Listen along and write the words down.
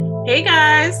Hey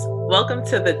guys, welcome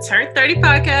to the Turn 30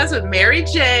 podcast with Mary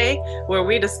J, where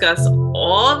we discuss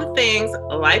all the things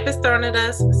life has thrown at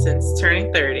us since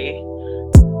turning 30.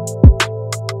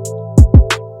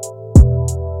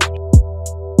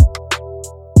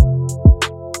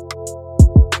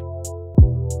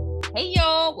 Hey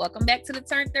y'all, welcome back to the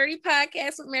Turn 30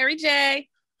 podcast with Mary J.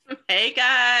 Hey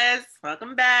guys,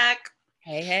 welcome back.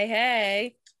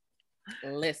 Hey.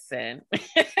 Listen.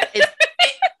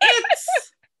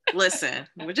 Listen,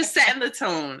 we're just setting the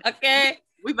tone. Okay.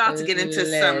 We're about to get into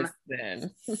some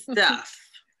stuff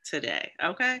today,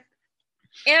 okay?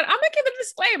 And I'm gonna give a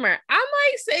disclaimer. I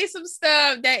might say some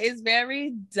stuff that is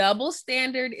very double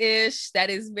standard-ish, that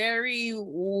is very,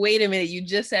 wait a minute, you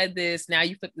just said this, now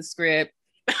you flip the script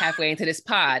halfway into this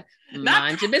pod.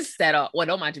 Mind your business at all. Well,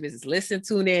 don't mind your business. Listen,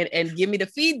 tune in, and give me the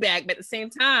feedback. But at the same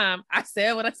time, I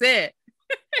said what I said.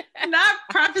 Not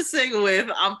prefacing with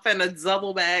I'm finna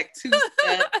double back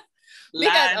two-step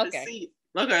line okay. seat.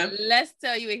 Okay. Let's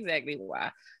tell you exactly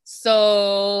why.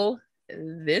 So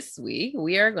this week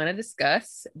we are going to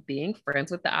discuss being friends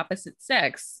with the opposite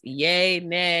sex. Yay,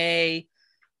 nay.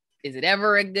 Is it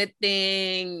ever a good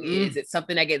thing? Is it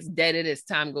something that gets deaded as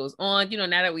time goes on? You know,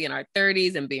 now that we're in our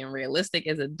 30s and being realistic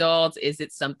as adults, is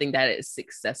it something that is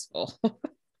successful?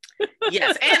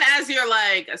 Yes. And as you're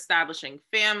like establishing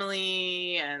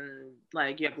family and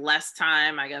like you have less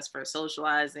time, I guess, for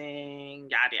socializing,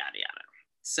 yada, yada, yada.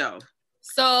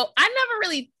 So I never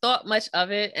really thought much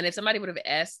of it. And if somebody would have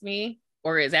asked me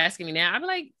or is asking me now, I'd be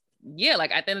like, yeah,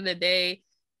 like at the end of the day,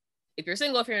 if you're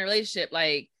single, if you're in a relationship,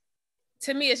 like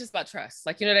to me, it's just about trust.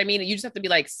 Like, you know what I mean? You just have to be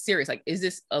like serious. Like, is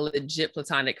this a legit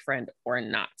platonic friend or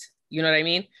not? You know what I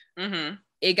mean? mm-hmm.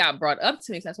 It got brought up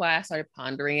to me. So that's why I started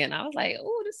pondering it. And I was like,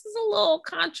 oh, this is a little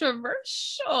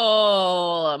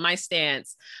controversial, my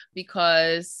stance,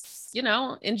 because, you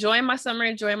know, enjoying my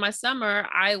summer,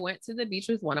 I went to the beach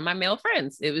with one of my male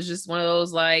friends. It was just one of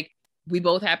those, like, we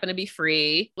both happen to be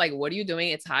free. Like, what are you doing?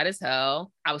 It's hot as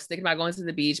hell. I was thinking about going to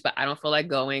the beach, but I don't feel like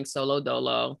going solo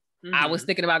dolo. Mm-hmm. I was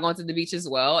thinking about going to the beach as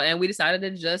well. And we decided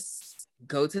to just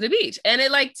go to the beach. And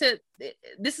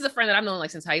this is a friend that I've known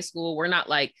like since high school. We're not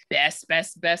like best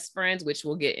friends, which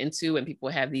we'll get into when people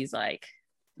have these like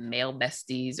male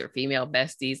besties or female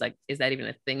besties. Like, is that even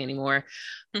a thing anymore?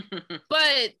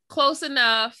 But close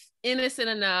enough, innocent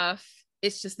enough.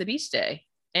 It's just the beach day.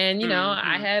 And, you know,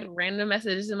 I had random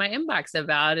messages in my inbox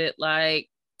about it. Like,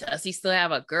 does he still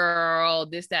have a girl?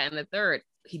 This, that, and the third.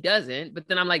 He doesn't, but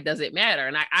then I'm like, does it matter?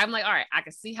 And I'm like, all right, I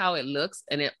can see how it looks.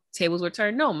 And tables were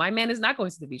turned. No, my man is not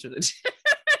going to the beach with it.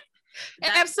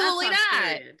 Absolutely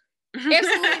not.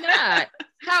 Absolutely not.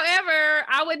 However,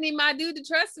 I would need my dude to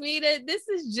trust me that this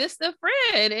is just a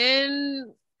friend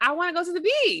and I want to go to the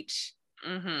beach.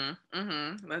 I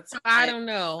don't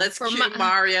know. Let's keep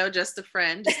Mario just a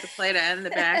friend, just to play that in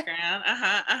the background.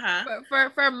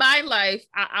 For my life,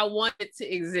 I want it to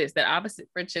exist. That opposite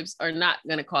friendships are not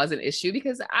going to cause an issue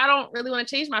because I don't really want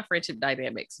to change my friendship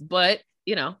dynamics. But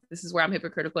you know, this is where I'm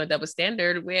hypocritical and double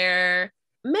standard. Where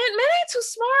men ain't too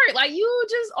smart. Like you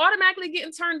just automatically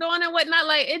getting turned on and whatnot.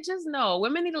 Like it just no.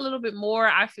 Women need a little bit more.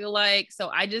 I feel like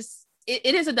so.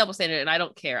 It is a double standard, and I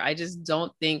don't care. I just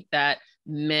don't think that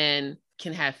men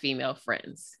can have female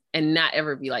friends and not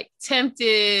ever be like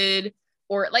tempted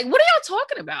or like, what are y'all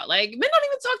talking about? Like men don't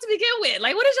even talk to begin with.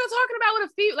 Like, what is y'all talking about with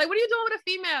a female? Like, what are you doing with a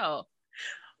female?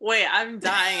 Wait, I'm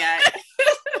dying at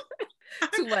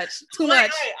too much.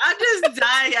 Wait, I'm just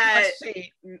dying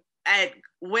at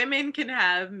women can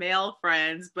have male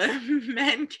friends, but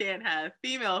men can't have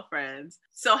female friends.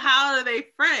 So how are they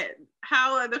friends?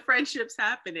 How are the friendships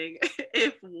happening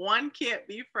if one can't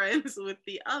be friends with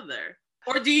the other?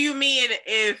 Or do you mean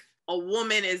if a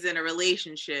woman is in a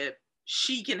relationship,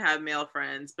 she can have male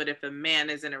friends, but if a man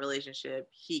is in a relationship,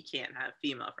 he can't have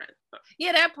female friends?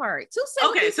 Yeah, that part. Two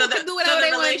single people can do whatever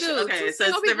they want to do. Okay, so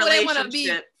it's the relationship.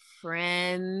 Be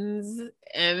friends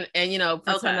and you know,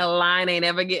 pretend the line ain't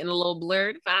ever getting a little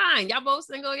blurred. Fine, y'all both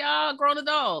single, y'all grown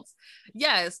adults.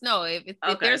 Yes, no. If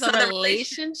there's a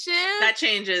relationship, that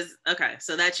changes. Okay,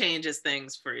 so that changes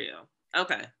things for you.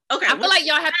 Okay. I feel like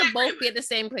y'all have to both be at the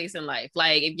same place in life.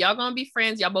 Like if y'all gonna be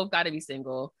friends, y'all both gotta be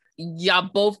single. Y'all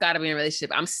both gotta be in a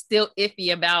relationship. I'm still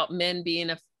iffy about men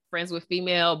being friends with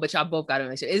female, but y'all both gotta be in a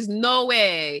relationship. There's no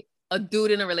way a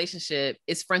dude in a relationship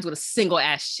is friends with a single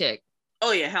ass chick.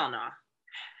 Oh yeah, hell no.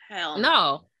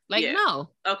 No. Like no.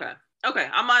 Okay.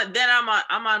 I'm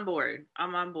on board.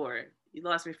 You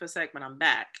lost me for a sec, but I'm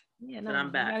back. Yeah, no,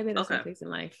 I'm back. Gotta be in the same place in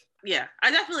life. Yeah, I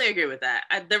definitely agree with that.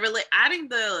 Adding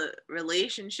the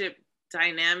relationship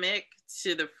dynamic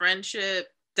to the friendship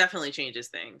definitely changes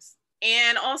things.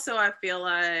 And also, I feel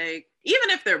like even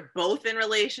if they're both in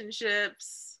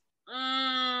relationships,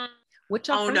 what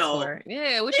y'all friends no. for?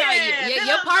 Yeah, what y'all? Yeah,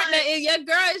 your partner is your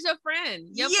girl is your friend.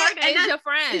 Your partner is your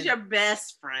friend. Is your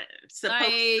best friend.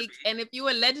 Like, and if you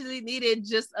allegedly needed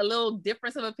just a little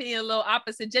difference of opinion, a little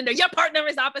opposite gender, your partner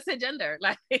is opposite gender.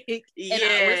 Like, and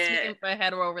we're speaking for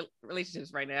hetero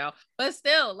relationships right now, but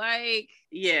still, like,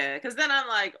 yeah, because then I'm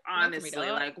like, honestly,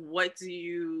 like, what do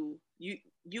you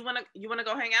want to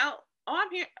go hang out? Oh, I'm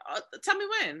here. Tell me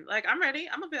when. Like, I'm ready.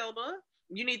 I'm available.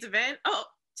 You need to vent. Oh,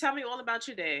 tell me all about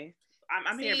your day.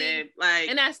 I'm here, babe. Like,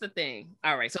 and that's the thing.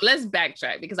 All right, so let's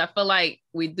backtrack because I feel like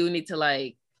we do need to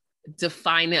like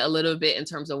define it a little bit in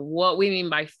terms of what we mean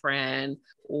by friend.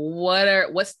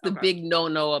 What's the big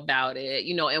no about it?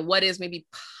 You know, and what is maybe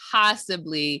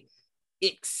possibly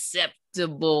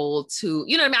acceptable to,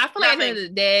 you know what I mean? I feel like at the end of the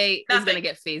day, it's gonna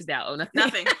get phased out.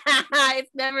 Nothing.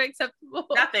 It's never acceptable.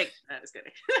 Nothing. No, just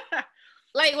kidding.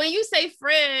 Like when you say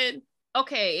friend,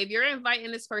 okay, if you're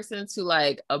inviting this person to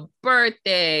like a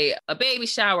birthday, a baby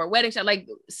shower, wedding shower, like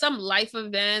some life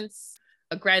events,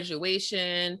 a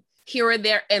graduation, here or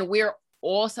there, and we're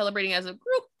all celebrating as a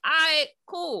group,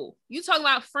 cool. You talking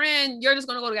about friend, you're just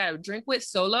gonna go to get a drink with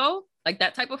solo, like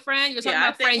that type of friend. You're talking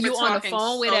about friend you on the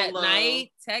phone with at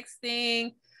night,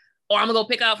 texting, or I'm gonna go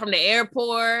pick up from the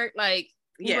airport. Like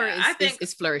Uber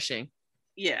is flourishing.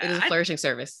 Yeah, it is a flourishing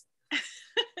service.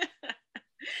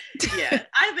 Yeah,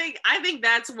 I think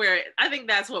that's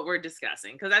what we're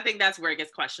discussing, because I think that's where it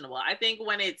gets questionable. I think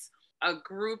when it's a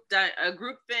group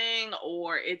thing,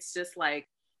 or it's just like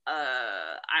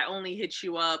I only hit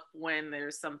you up when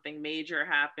there's something major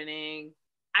happening,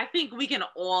 I think we can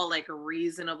all like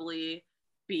reasonably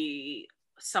be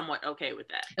somewhat okay with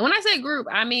that. And when I say group,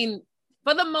 I mean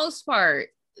for the most part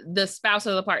the spouse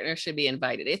or the partner should be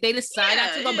invited. If they decide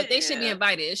not to go, but they should be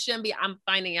invited. It shouldn't be, I'm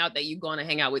finding out that you're going to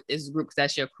hang out with this group because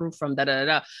that's your crew from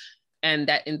da-da-da-da, and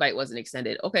that invite wasn't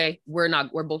extended. Okay, we're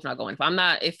both not going.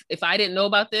 If I didn't know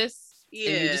about this, and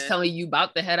you just tell me you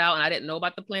about to head out and I didn't know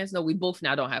about the plans, no, we both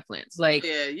now don't have plans. Like,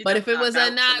 but if it was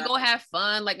go have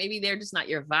fun, like maybe they're just not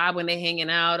your vibe when they're hanging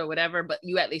out or whatever, but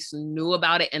you at least knew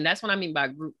about it. And that's what I mean by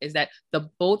group, is that the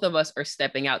both of us are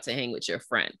stepping out to hang with your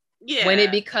friend. Yeah. When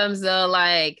it becomes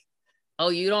like, oh,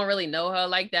 you don't really know her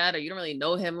like that, or you don't really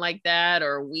know him like that,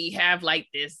 or we have like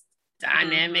this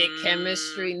dynamic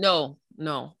chemistry. No,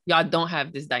 y'all don't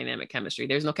have this dynamic chemistry.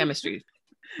 There's no chemistry.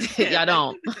 Y'all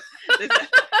don't.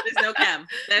 There's no chem.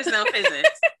 There's no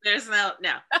physics. There's no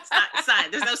science.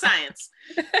 There's no science.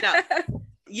 No.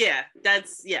 Yeah,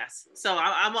 that's yes. So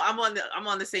I'm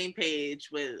on the same page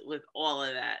with all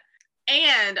of that.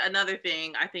 And another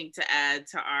thing I think to add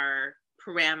to our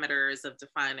parameters of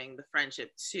defining the friendship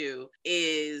too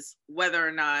is whether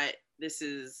or not this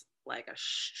is like a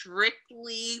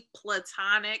strictly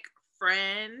platonic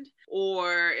friend,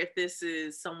 or if this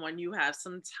is someone you have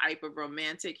some type of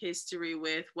romantic history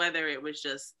with, whether it was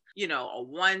just, you know, a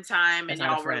one time and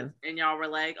y'all were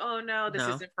like, oh no, this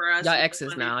isn't for us. Y'all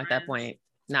exes now at that point.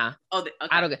 Nah. Oh, okay.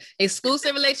 I don't get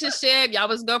exclusive relationship. Y'all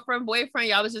was girlfriend, boyfriend.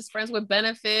 Y'all was just friends with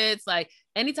benefits. Like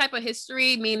any type of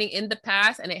history, meaning in the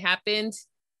past, and it happened.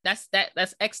 That's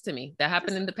X to me. That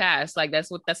happened in the past. Like that's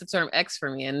the term X for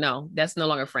me. And no, that's no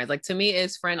longer friends. Like to me,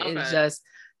 friend is just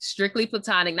strictly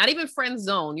platonic, not even friend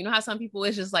zone. You know how some people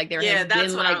is just like there has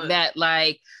been like that,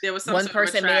 like there was one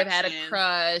person may have had a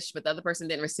crush, but the other person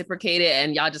didn't reciprocate it,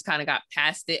 and y'all just kind of got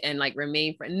past it and like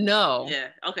remain friend. No. Yeah.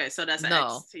 Okay. So that's an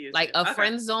X to you. Like a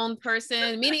friend zone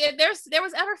person, meaning if there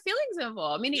was ever feelings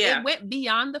involved, meaning it went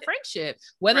beyond the friendship,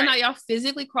 whether or not y'all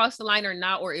physically crossed the line or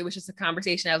not, or it was just a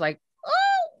conversation. I was like,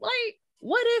 oh, like,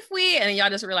 what if we, and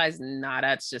y'all just realized, nah,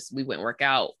 that's just, we wouldn't work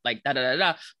out, like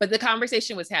da. But the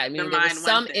conversation was had, meaning there was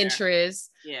some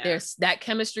interest. There's that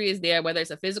chemistry is there, whether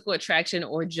it's a physical attraction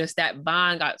or just that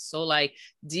bond got so like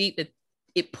deep that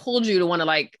it pulled you to want to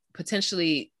like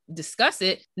potentially discuss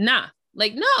it. Nah,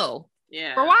 like no.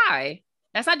 Yeah. For why?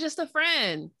 That's not just a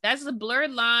friend. That's the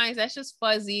blurred lines. That's just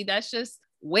fuzzy. That's just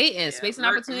waiting. Space and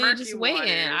opportunity, just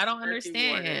waiting. I don't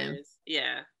understand.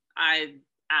 Yeah. I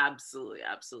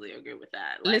absolutely agree with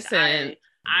that. Like, listen,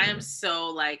 I am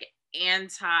so like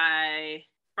anti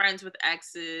friends with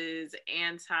exes,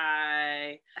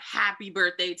 anti happy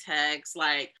birthday text.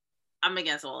 Like I'm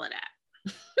against all of that.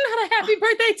 Not a happy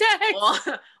birthday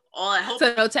text. All I hope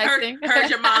so no texting. Heard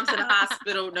your mom's in the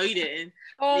hospital. No, you didn't.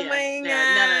 Oh my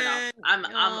god. No.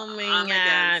 I'm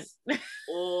against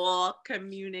all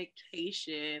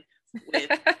communication with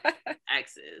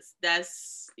exes.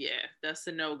 That's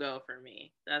a no-go for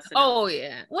me.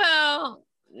 Yeah. Well,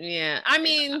 Yeah, I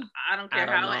mean, I don't care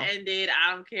how it ended.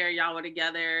 I don't care y'all were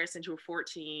together since you were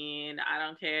 14. I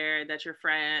don't care that your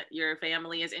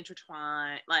family is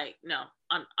intertwined. Like, no,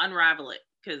 unravel it,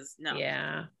 because no.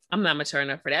 Yeah, I'm not mature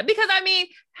enough for that, because I mean,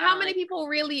 how many people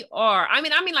really are? I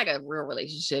mean like a real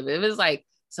relationship. If it's like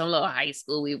some little high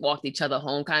school, we walked each other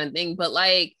home kind of thing. But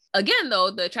like, again, though,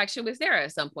 the attraction was there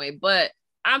at some point. But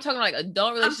I'm talking like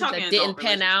adult relationships that didn't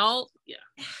pan out. Yeah.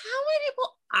 How many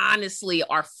people honestly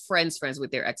are friends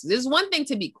with their exes? It's one thing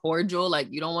to be cordial, like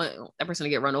you don't want that person to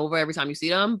get run over every time you see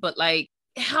them, but like,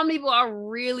 how many people are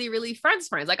really, really friends?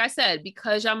 Like I said,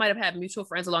 because y'all might have had mutual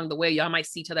friends along the way, y'all might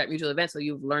see each other at mutual events, so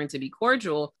you've learned to be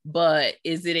cordial. But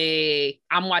is it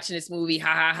I'm watching this movie,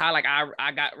 ha ha ha, like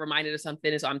I got reminded of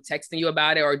something, and so I'm texting you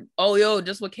about it, or oh yo,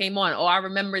 just what came on, oh I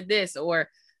remember this, or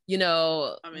you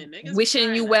know, I mean,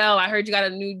 wishing you well, I heard you got a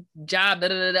new job, da,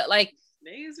 da, da, da. Like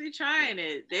niggas be trying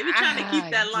it. They be trying to keep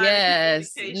that line.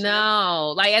 Yes.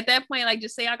 No. Like at that point, like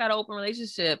just say I got an open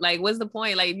relationship. Like, what's the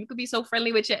point? Like, you could be so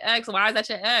friendly with your ex. Why is that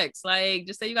your ex? Like,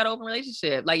 just say you got an open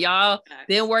relationship. Like, y'all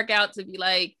didn't work out to be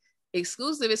like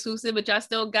exclusive, but y'all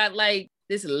still got like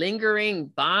this lingering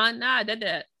bond. Nah,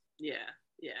 that. Yeah.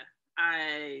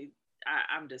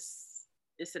 I'm just,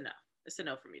 it's enough. It's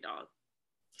enough for me, dog.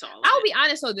 I'll be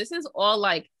honest. So this is all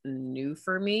like new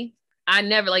for me. I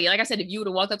never like I said, if you would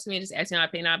have walked up to me and just asked me my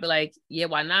opinion, I'd be like, yeah,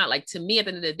 why not? Like, to me, at the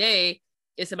end of the day,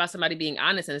 it's about somebody being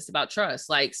honest, and it's about trust.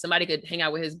 Like, somebody could hang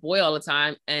out with his boy all the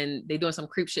time and they doing some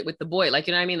creep shit with the boy. Like,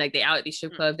 you know what I mean? Like, they out at these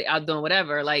strip clubs, they out doing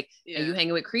whatever. Like, and you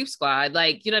hanging with Creep Squad.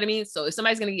 Like, you know what I mean? So if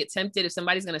somebody's gonna get tempted, if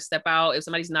somebody's gonna step out, if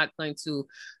somebody's not going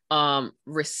to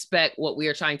respect what we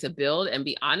are trying to build and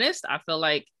be honest, I feel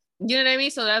like, you know what I mean?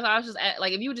 So that's why I was just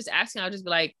like, if you were just asking, I'll just be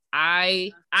like,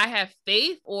 I have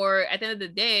faith, or at the end of the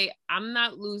day, I'm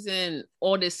not losing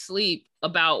all this sleep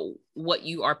about what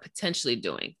you are potentially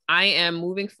doing. I am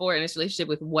moving forward in this relationship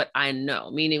with what I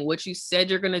know, meaning what you said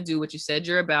you're going to do, what you said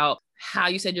you're about, how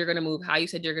you said you're going to move, how you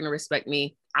said you're going to respect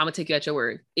me. I'm gonna take you at your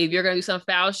word. If you're gonna do some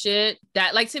foul shit,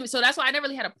 that like to me, so that's why I never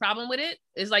really had a problem with it.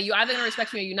 It's like, you either gonna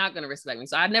respect me or you're not gonna respect me.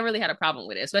 So I never really had a problem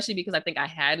with it, especially because I think I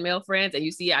had male friends, and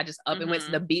you see, I just up and went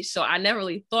to the beach, so I never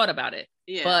really thought about it.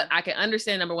 Yeah. But I can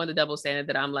understand, number one, the double standard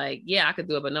that I'm like, yeah, I could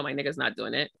do it, but no, my nigga's not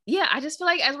doing it. Yeah, I just feel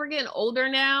like as we're getting older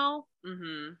now,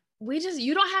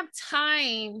 you don't have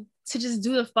time to just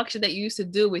do the fuck shit that you used to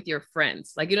do with your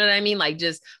friends. Like, you know what I mean? Like,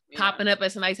 just popping up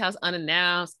at somebody's house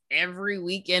unannounced. Every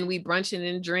weekend we brunching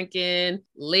and drinking,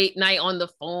 late night on the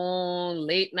phone,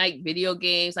 late night video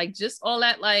games, like just all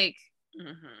that like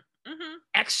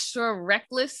extra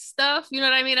reckless stuff. You know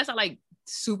what I mean? That's not like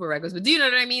super reckless, but do you know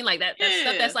what I mean? Like that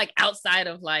stuff that's like outside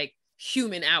of like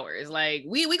human hours. Like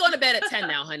we go to bed at 10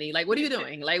 now, honey. Like, what are you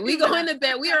doing? Like, we go into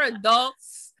bed. We are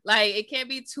adults. Like, it can't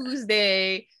be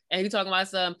Tuesday and you talking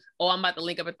about I'm about to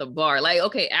link up at the bar. Like,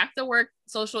 okay, after work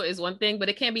social is one thing, but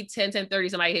it can't be 10:30,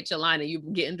 somebody hit your line and you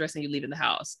getting dressed and you leaving the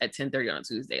house at 10:30 on a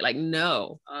Tuesday. Like,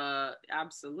 no.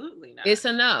 Absolutely not. It's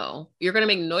a no. You're going to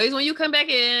make noise when you come back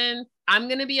in. I'm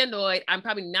going to be annoyed. I'm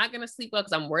probably not going to sleep well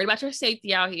because I'm worried about your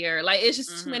safety out here. Like, it's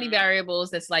just too many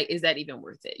variables. That's like, is that even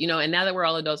worth it? You know, and now that we're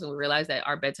all adults and we realize that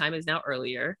our bedtime is now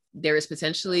earlier, there is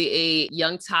potentially a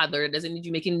young toddler that doesn't need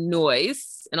you making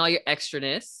noise and all your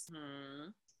extraness.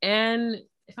 And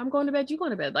if I'm going to bed, you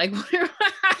going to bed. Like,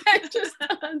 I just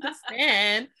don't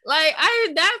understand. Like,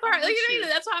 that part, like, you know,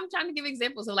 that's why I'm trying to give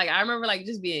examples of, like, I remember like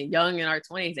just being young in our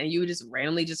 20s and you would just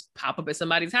randomly just pop up at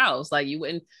somebody's house. Like, you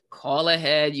wouldn't call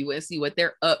ahead, you wouldn't see what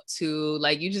they're up to.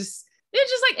 Like, it's just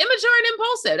like immature and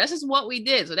impulsive. That's just what we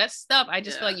did. So that stuff I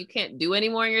just feel like you can't do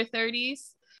anymore in your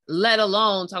 30s, let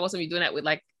alone talk about somebody doing that with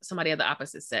like somebody of the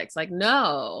opposite sex. Like,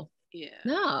 no. Yeah.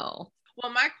 No.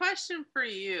 Well, my question for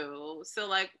you, so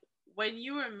like when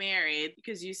you were married,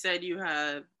 because you said you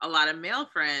have a lot of male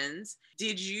friends,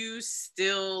 did you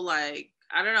still like,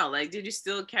 I don't know, like, did you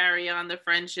still carry on the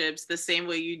friendships the same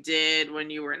way you did when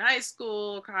you were in high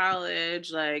school,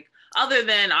 college? Like, other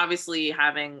than obviously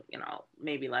having, you know,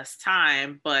 maybe less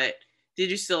time, but did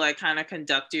you still like kind of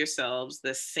conduct yourselves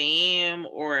the same,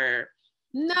 or?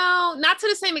 No, not to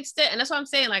the same extent. And that's what I'm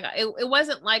saying. Like, it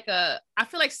wasn't like I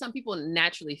feel like some people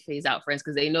naturally phase out friends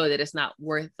because they know that it's not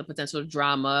worth the potential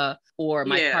drama or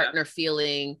my partner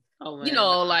feeling,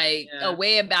 a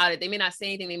way about it. They may not say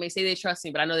anything. They may say they trust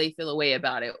me, but I know they feel a way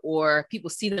about it. Or people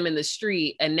see them in the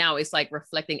street and now it's like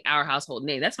reflecting our household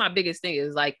name. That's my biggest thing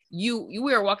is like,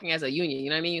 we are walking as a union, you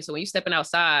know what I mean? So when you're stepping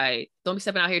outside, don't be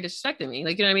stepping out here disrespecting me.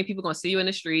 Like, you know what I mean? People gonna see you in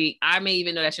the street. I may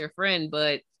even know that's your friend,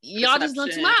 but y'all just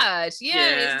doing too much.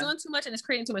 Yeah, it's doing too much and it's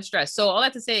creating too much stress. So all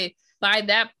that to say, by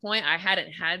that point, I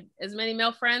hadn't had as many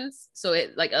male friends. So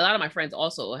it like a lot of my friends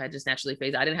also had just naturally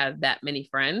phased. I didn't have that many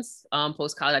friends.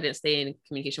 Post college, I didn't stay in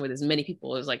communication with as many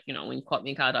people. It was like, you know, when you caught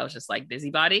me in college, I was just like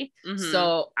busybody.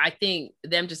 So I think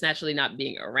them just naturally not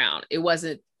being around. It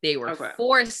wasn't they were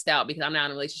forced out because I'm not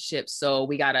in a relationship. So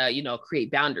we gotta, you know,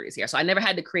 create boundaries here. So I never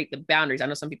had to create the boundaries. I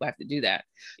know some people have to do that.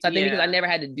 So I think because I never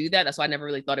had to do that, that's why I never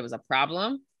really thought it was a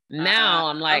problem. Now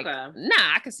I'm like,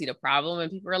 nah, I can see the problem.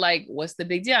 And people are like, what's the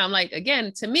big deal? I'm like,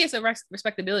 again, to me, it's a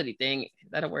respectability thing.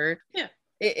 Is that a word? Yeah.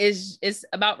 It's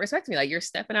about respecting me. Like you're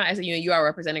stepping out as a, you are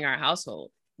representing our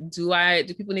household. Do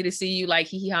people need to see you like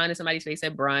hee-hee-ha in somebody's face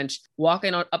at brunch,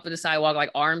 walking up to the sidewalk,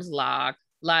 like arms locked?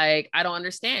 Like, I don't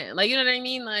understand. Like, you know what I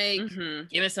mean? Like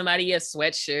giving somebody a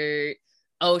sweatshirt.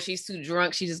 Oh, she's too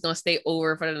drunk. She's just going to stay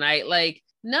over for the night. Like,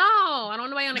 no, I don't want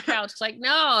nobody on the couch. Like,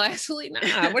 no, absolutely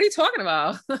not. What are you talking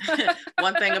about?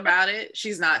 One thing about it,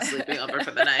 she's not sleeping over for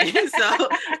the night. So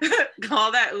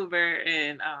call that Uber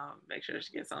and make sure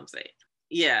she gets home safe.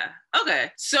 Yeah. Okay.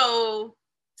 So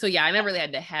yeah, I never really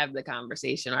had to have the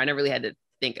conversation, or I never really had to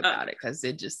think about it because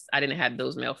I didn't have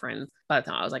those male friends by the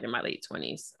time I was like in my late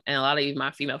 20s. And a lot of my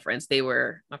female friends,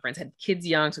 my friends had kids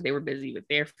young, so they were busy with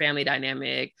their family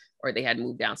dynamic, or they had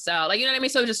moved down south. Like, you know what I mean?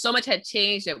 So just so much had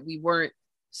changed that we weren't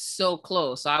so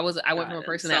close. So I went from a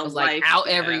person that was like out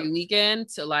every weekend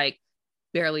to like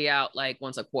barely out like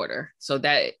once a quarter. So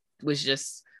that was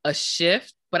just a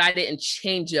shift, but I didn't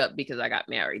change up because I got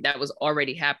married. That was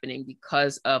already happening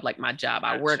because of like my job.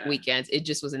 I work weekends. It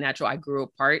just was a natural. I grew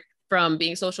apart from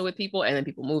being social with people, and then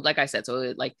people moved, like I said. So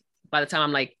it, like by the time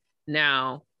I'm like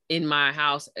now in my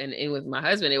house and in with my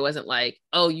husband, it wasn't like,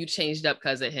 oh, you changed up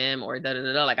because of him or da da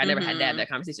da da. Like I never had to have that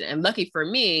conversation. And lucky for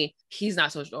me, he's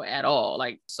not social at all.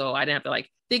 Like, so I didn't have to like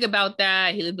think about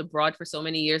that. He lived abroad for so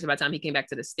many years. By the time he came back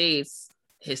to the States,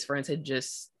 his friends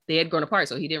they had grown apart.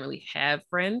 So he didn't really have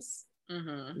friends,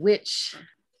 which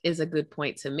is a good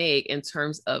point to make in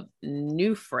terms of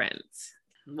new friends.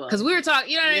 Because we were talking,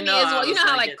 you know what I mean? Well, you know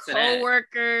how like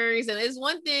coworkers, and it's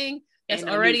one thing that's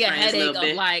already a headache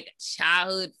of like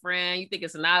childhood friend. You think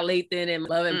it's annihilating and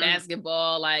loving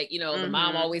basketball. Like, you know, the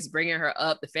mom always bringing her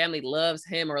up. The family loves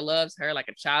him or loves her like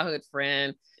a childhood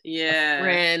friend. Yeah. A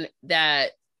friend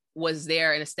that was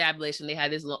there and established, and they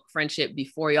had this friendship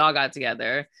before y'all got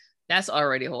together. That's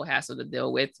already a whole hassle to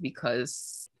deal with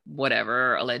because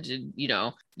whatever alleged, you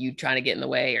know, you trying to get in the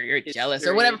way or you're jealous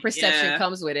or whatever perception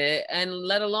comes with it. And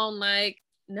let alone like,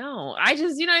 no, I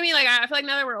just, you know what I mean? Like, I feel like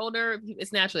now that we're older,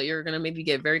 it's natural that you're going to maybe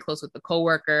get very close with the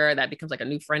coworker that becomes like a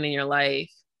new friend in your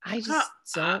life. I just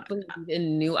don't believe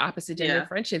in new opposite gender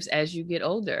friendships as you get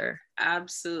older.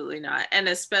 Absolutely not. And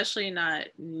especially not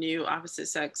new opposite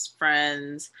sex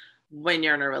friends when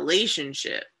you're in a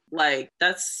relationship. Like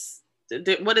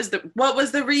what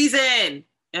was the reason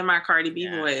in my Cardi B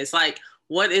voice? Like,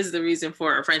 what is the reason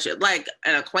for a friendship? Like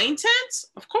an acquaintance,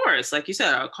 of course, like you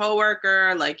said, a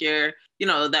coworker, like you're, you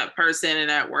know, that person in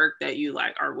at work that you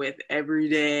like are with every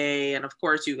day. And of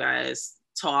course you guys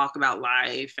talk about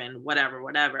life and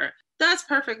whatever. That's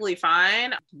perfectly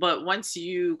fine. But once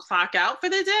you clock out for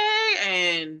the day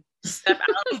and step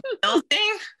out of the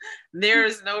building,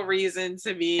 there's no reason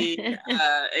to be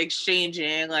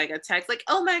exchanging like a text like,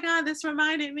 oh my god, this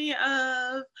reminded me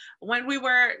of when we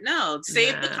were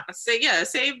save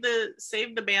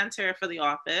the banter for the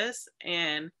office,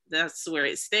 and that's where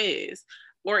it stays.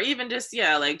 Or even just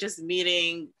like just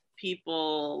meeting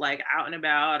people like out and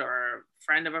about, or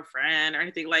friend of a friend or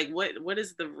anything. Like what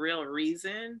is the real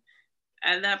reason?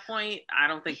 At that point, I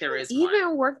don't think there is even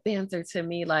one. Work banter to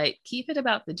me, like keep it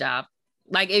about the job.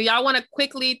 Like if y'all want to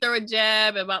quickly throw a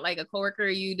jab about like a coworker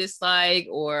you dislike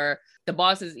or the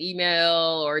boss's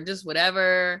email or just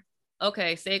whatever,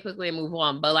 okay, say it quickly and move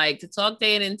on. But like to talk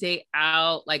day in and day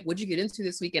out, like what'd you get into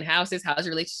this weekend? How's your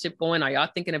relationship going? Are y'all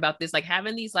thinking about this? Like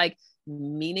having these like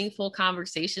meaningful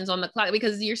conversations on the clock,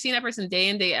 because you're seeing that person day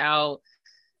in, day out,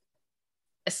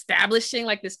 establishing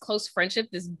like this close friendship,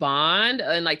 this bond,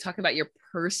 and like talking about your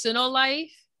personal life.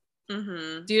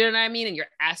 Do you know what I mean? And your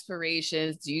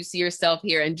aspirations. Do you see yourself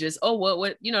here? And just, oh,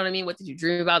 what, you know what I mean? What did you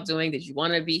dream about doing? Did you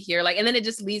want to be here? Like, and then it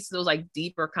just leads to those like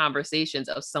deeper conversations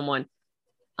of someone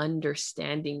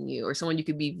understanding you, or someone you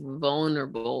could be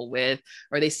vulnerable with,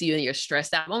 or they see you in your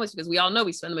stressed out moments, because we all know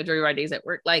we spend the majority of our days at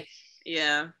work. Like,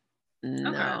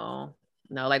 no,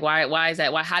 like, why is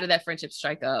that? How did that friendship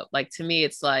strike up? Like, to me,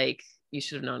 it's like, you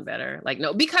should have known better. Like,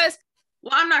 no, because,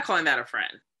 well, I'm not calling that a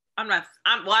friend.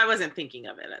 I wasn't thinking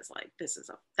of it as like,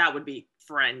 that would be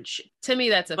friendship. To me,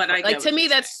 that's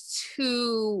that's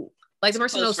too, like the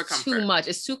person knows too much.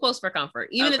 It's too close for comfort.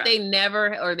 Even if they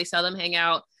never, or they seldom hang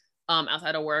out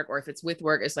outside of work, or if it's with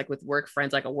work, it's like with work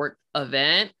friends, like a work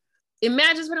event.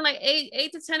 imagine spending like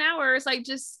 8 to 10 hours, like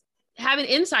just having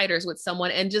insiders with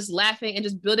someone and just laughing and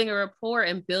just building a rapport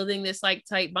and building this like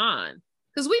tight bond.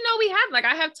 Because we know we have, like,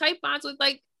 I have tight bonds with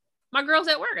like my girls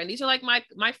at work, and these are like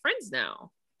my friends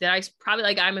now that I probably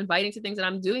like I'm inviting to things and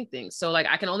I'm doing things. So like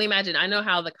I can only imagine, I know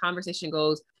how the conversation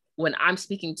goes when I'm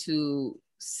speaking to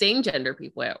same gender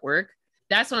people at work.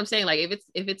 That's what I'm saying. Like if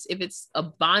it's a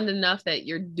bond enough that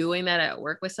you're doing that at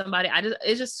work with somebody,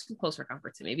 it's just too close for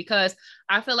comfort to me, because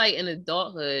I feel like in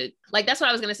adulthood, like that's what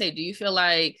I was gonna say. Do you feel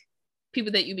like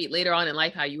people that you meet later on in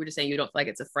life, how you were just saying you don't feel like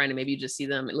it's a friend and maybe you just see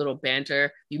them a little banter,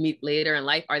 you meet later in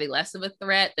life, are they less of a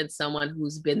threat than someone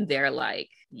who's been there like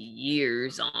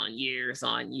years on years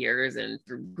and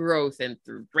through growth and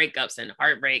through breakups and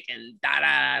heartbreak and da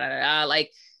da da da, da.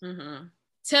 Like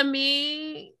to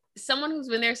me, someone who's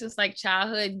been there since like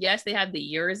childhood, yes, they have the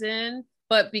years in,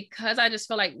 but because I just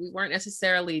feel like we weren't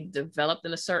necessarily developed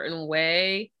in a certain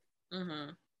way,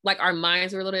 like our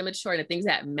minds were a little immature, and the things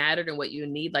that mattered and what you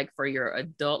need like for your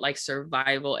adult like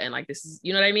survival and like this is,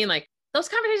 you know what I mean, like those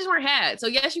conversations weren't had. So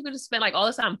yes, you could just spend like all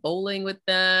this time bowling with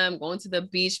them, going to the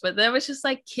beach, but that was just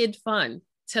like kid fun.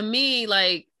 To me,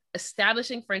 like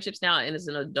establishing friendships now and as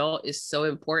an adult is so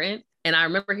important. And I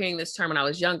remember hearing this term when I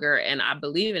was younger, and I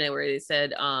believe in it, where it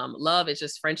said love is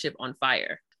just friendship on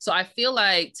fire. So I feel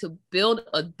like to build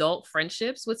adult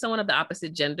friendships with someone of the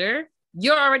opposite gender,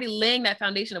 you're already laying that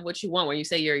foundation of what you want when you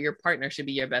say your partner should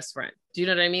be your best friend. Do you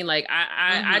know what I mean? Like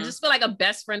I just feel like a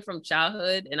best friend from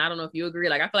childhood, and I don't know if you agree,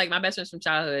 like I feel like my best friends from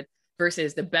childhood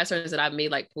versus the best friends that I've made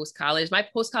like post-college. My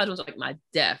post-college was like my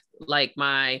death, like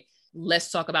my let's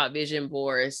talk about vision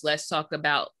boards, let's talk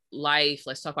about life,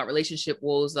 let's talk about relationship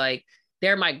woes, like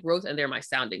they're my growth and they're my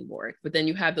sounding board. But then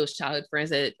you have those childhood friends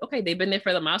that, okay, they've been there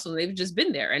for the milestone, they've just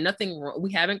been there and nothing,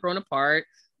 we haven't grown apart,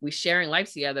 we sharing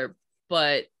life together,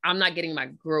 but I'm not getting my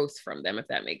growth from them, if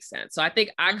that makes sense. So I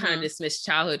think I kind of dismiss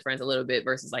childhood friends a little bit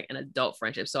versus like an adult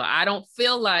friendship. So I don't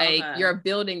feel like you're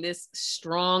building this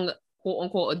strong quote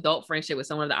unquote adult friendship with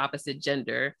someone of the opposite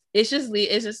gender. It's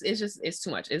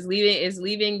too much. It's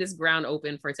leaving this ground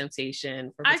open for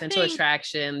temptation, for potential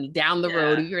attraction down the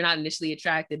road. If you're not initially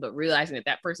attracted, but realizing that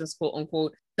that person's quote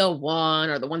unquote the one,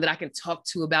 or the one that I can talk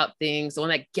to about things, the one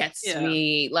that gets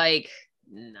me, like,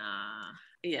 nah.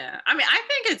 Yeah. I mean, I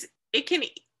think it can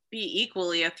be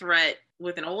equally a threat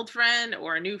with an old friend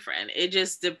or a new friend. It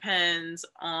just depends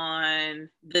on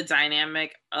the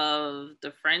dynamic of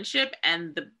the friendship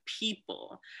and the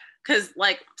people. Because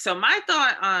like, so my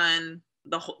thought on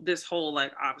this whole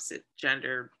like opposite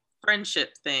gender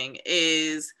friendship thing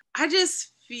is, I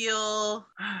just feel,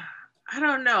 I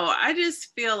don't know, I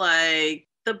just feel like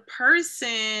the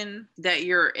person that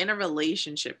you're in a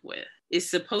relationship with is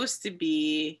supposed to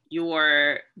be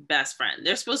your best friend.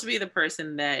 They're supposed to be the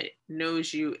person that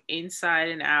knows you inside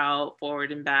and out,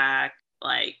 forward and back,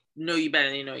 like know you better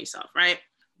than you know yourself, right?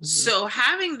 So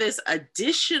having this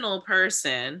additional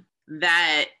person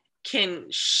that can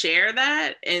share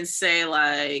that and say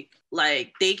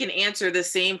like they can answer the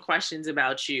same questions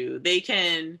about you. They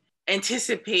can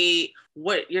anticipate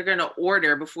what you're going to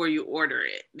order before you order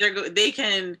it. They're going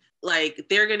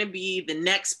to be the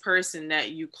next person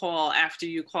that you call after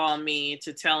you call me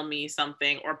to tell me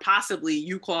something, or possibly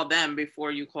you call them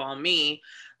before you call me.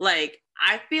 Like,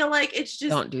 I feel like it's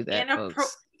just don't do that,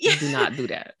 folks. Do not do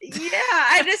that. Yeah,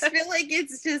 I just feel like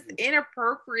it's just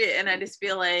inappropriate, and I just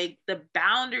feel like the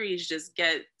boundaries just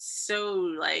get so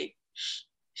like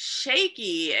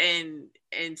shaky and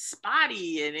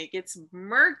spotty, and it gets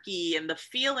murky, and the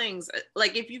feelings,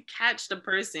 like if you catch the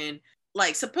person,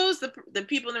 like suppose the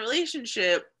people in the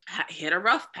relationship hit a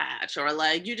rough patch, or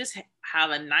like you just have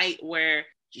a night where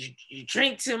you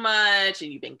drink too much and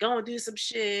you've been going through some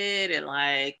shit, and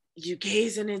like you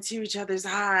gazing into each other's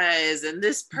eyes, and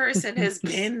this person has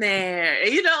been there,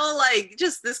 you know, like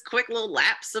just this quick little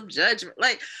lapse of judgment.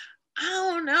 Like, I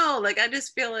don't know, like I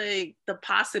just feel like the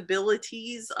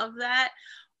possibilities of that,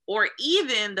 or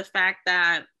even the fact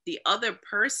that the other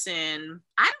person,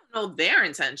 I don't know their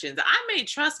intentions. I may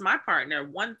trust my partner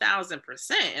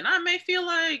 1000%, and I may feel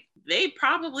like they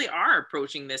probably are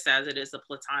approaching this as it is a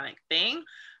platonic thing,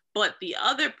 but the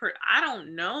other I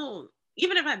don't know,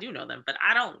 even if I do know them, but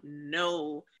I don't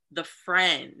know the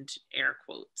friend, air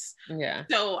quotes. Yeah.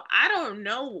 So I don't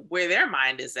know where their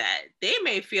mind is at. They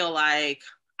may feel like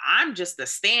I'm just a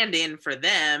stand-in for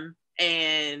them,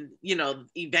 and you know,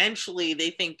 eventually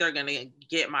they think they're gonna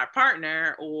get my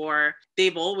partner, or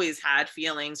they've always had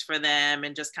feelings for them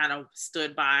and just kind of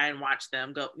stood by and watched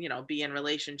them go, you know, be in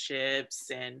relationships,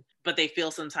 but they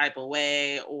feel some type of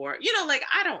way, or you know, like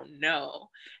I don't know.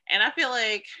 And I feel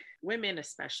like women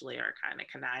especially are kind of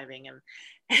conniving,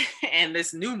 and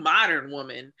this new modern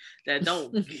woman that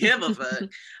don't give a fuck.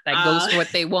 That goes for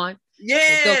what they want. Yeah,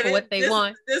 they go for what they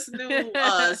want. This new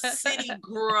city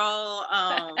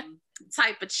girl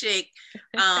type of chick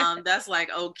that's like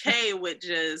okay with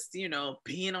just, you know,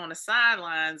 being on the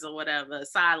sidelines or whatever,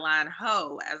 sideline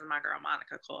hoe, as my girl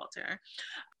Monica called her,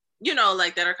 you know,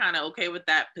 like that are kind of okay with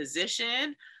that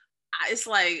position. It's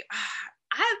like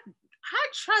I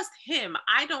trust him.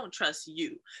 I don't trust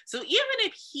you. So even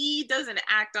if he doesn't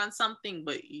act on something,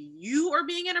 but you are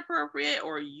being inappropriate,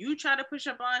 or you try to push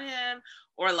up on him,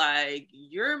 or like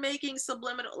you're making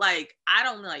subliminal, like I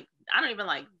don't even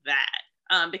like that.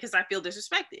 Because I feel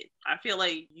disrespected. I feel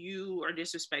like you are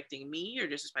disrespecting me, you're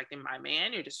disrespecting my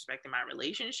man, you're disrespecting my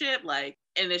relationship. Like,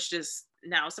 and it's just,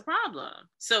 now it's a problem.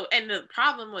 So, and the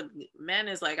problem with men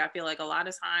is like, I feel like a lot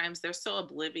of times they're so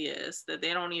oblivious that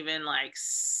they don't even like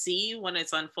see when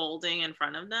it's unfolding in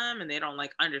front of them, and they don't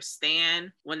like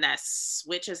understand when that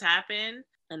switch has happened.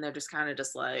 And they're just kind of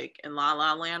just like in la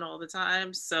la land all the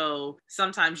time. So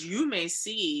sometimes you may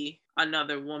see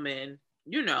another woman,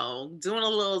 you know, doing a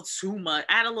little too much,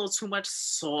 add a little too much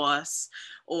sauce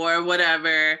or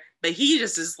whatever, but he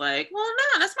just is like, well,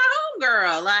 no, that's my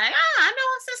homegirl. Like, I know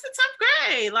her since the 10th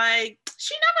grade. Like,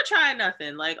 she never tried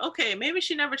nothing. Like, okay, maybe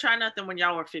she never tried nothing when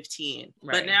y'all were 15,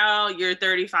 right. But now you're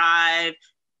 35.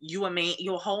 You a man,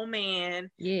 you a whole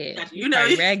man. Yeah, you know,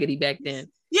 raggedy back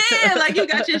then. Yeah, like you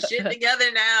got your shit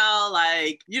together now.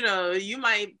 Like, you know, you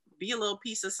might be a little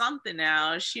piece of something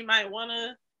now. She might want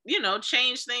to, you know,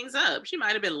 change things up. She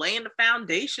might have been laying the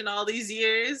foundation all these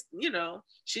years. You know,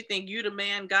 she think you the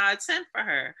man God sent for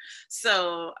her.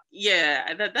 So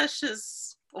yeah, that's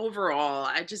just overall,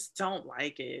 I just don't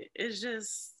like it. It's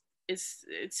just, it's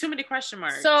too many question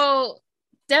marks. So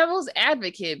devil's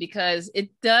advocate, because it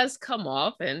does come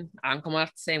off, and I'm coming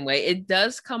off the same way. It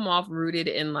does come off rooted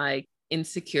in like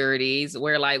insecurities,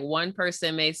 where like one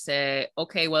person may say,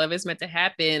 okay, well, if it's meant to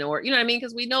happen, or you know what I mean,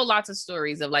 because we know lots of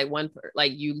stories of like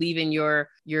like you leaving your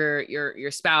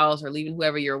spouse or leaving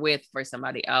whoever you're with for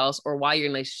somebody else, or while you're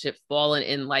in a relationship falling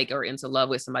in like or into love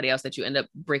with somebody else, that you end up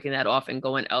breaking that off and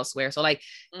going elsewhere. So like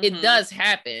it does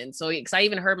happen. So because I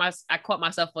even I caught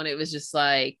myself when it was just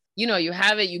like, you know, you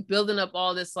have it, you building up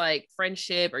all this like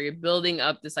friendship, or you're building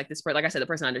up this, like this, like I said, the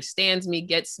person understands me,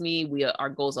 gets me, our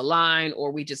goals align,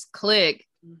 or we just click.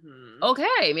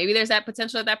 Okay, maybe there's that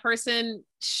potential that person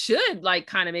should like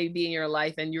kind of maybe be in your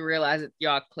life, and you realize that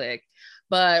y'all click.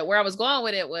 But where I was going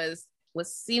with it was what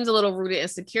seems a little rooted in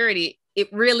insecurity.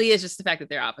 It really is just the fact that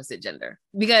they're opposite gender,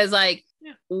 because like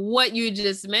what you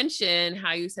just mentioned,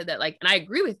 how you said that, like, and I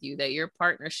agree with you that your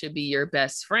partner should be your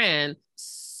best friend.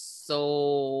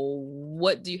 So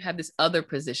what do you have this other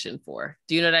position for?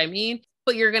 Do you know what I mean?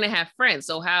 But you're going to have friends.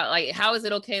 So how is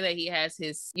it okay that he has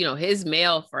his, you know, his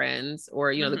male friends,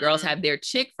 or, you know, the girls have their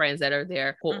chick friends that are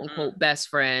their quote unquote best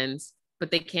friends,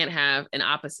 but they can't have an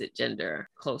opposite gender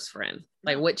close friend?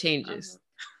 Like what changes?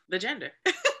 The gender.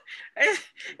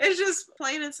 It's just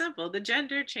plain and simple. The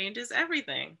gender changes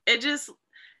everything. It just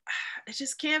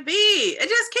can't be. It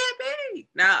just can't be.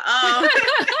 Now,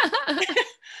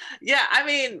 yeah, I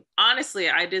mean, honestly,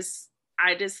 I just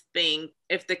think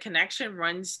if the connection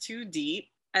runs too deep,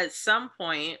 at some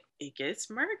point it gets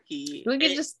murky. You're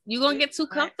gonna get too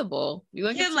comfortable.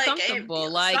 You're gonna get too comfortable.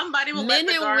 Like somebody will men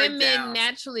and women down.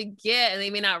 Naturally get, and they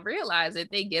may not realize it,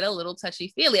 they get a little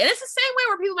touchy-feely. And it's the same way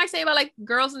where people might say about like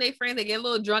girls and their friends, they get a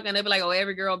little drunk and they'll be like, oh,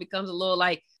 every girl becomes a little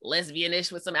like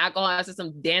lesbianish with some alcohol and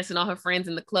some dancing on her friends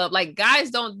in the club. Like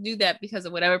guys don't do that because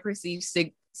of whatever perceived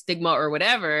stigma or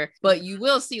whatever, but you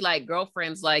will see like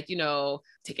girlfriends, like, you know,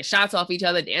 taking shots off each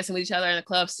other, dancing with each other in the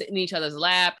club, sitting in each other's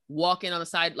lap, walking on the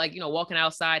side, like, you know, walking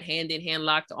outside, hand in hand,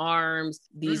 locked arms,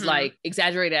 these like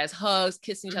exaggerated as hugs,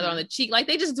 kissing each other on the cheek. Like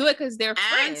they just do it because they're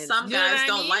friends. And some guys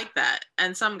don't like that.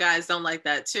 And some guys don't like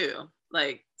that too.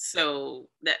 Like, so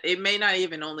that it may not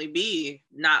even only be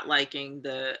not liking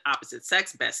the opposite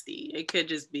sex bestie. It could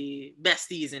just be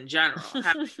besties in general.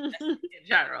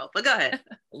 But go ahead.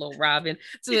 A little Robin.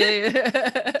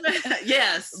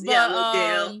 Yes.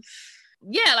 But,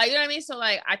 yeah, like, you know what I mean? So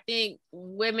like, I think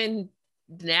women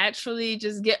naturally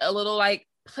just get a little like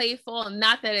playful, and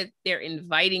not that they're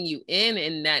inviting you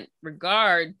in that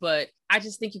regard, but I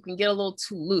just think you can get a little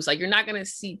too loose. Like you're not going to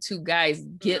see two guys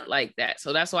get like that.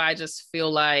 So that's why I just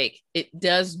feel like it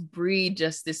does breed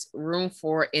just this room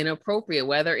for inappropriate,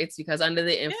 whether it's because under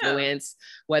the influence,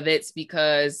 whether it's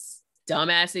because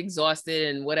dumbass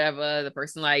exhausted and whatever. The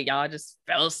person like, y'all just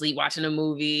fell asleep watching a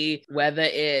movie, whether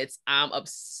it's I'm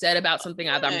upset about something,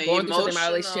 either I'm going through something in my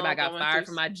relationship, I got fired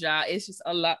from my job. It's just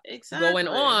a lot going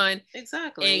on.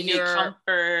 Exactly. And you need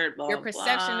comfort, blah, your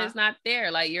perception blah. is not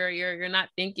there. Like you're not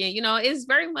thinking, you know, it's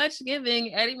very much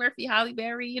giving Eddie Murphy, Halle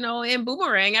Berry, you know, in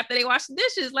Boomerang after they wash the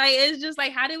dishes. Like, it's just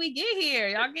like, how did we get here?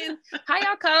 Y'all getting, how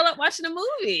y'all cuddle up watching a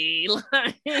movie?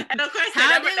 Like, and of course they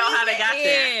never know how they got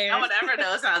there. No one ever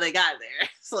knows how they got there.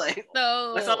 It's like,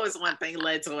 so it's always one thing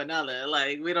led to another.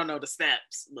 Like, we don't know the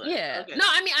steps. But, yeah. Okay. No,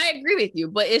 I mean, I agree with you,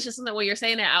 but it's just something when you're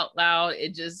saying it out loud,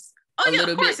 it just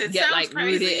little bit get like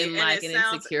rooted in like an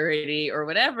insecurity or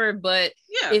whatever. But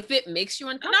if it makes you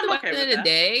uncomfortable at the end of the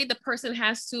day, the person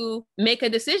has to make a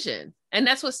decision. And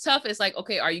that's what's tough. It's like,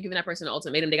 okay, are you giving that person an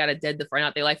ultimatum? They got to dead the front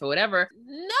out their life or whatever.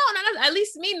 No, not at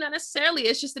least me, not necessarily.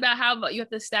 It's just about how you have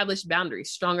to establish boundaries,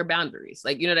 stronger boundaries.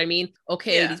 Like, you know what I mean?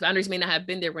 Okay, these boundaries may not have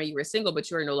been there when you were single, but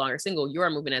you are no longer single. You are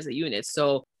moving as a unit.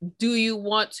 So do you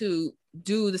want to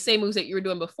do the same moves that you were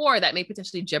doing before that may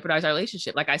potentially jeopardize our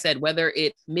relationship? Like I said, whether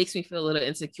it makes me feel a little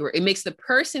insecure, it makes the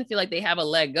person feel like they have a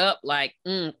leg up, like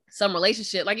some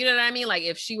relationship, like, you know what I mean? Like,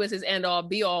 if she was his end all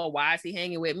be all, why is he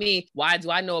hanging with me? Why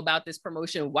do I know about this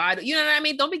promotion? Why do you know what I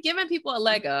mean? Don't be giving people a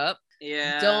leg up.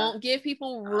 Yeah. Don't give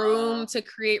people room to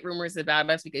create rumors about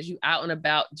us because you out and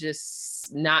about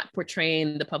just not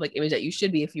portraying the public image that you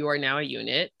should be if you are now a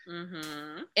unit.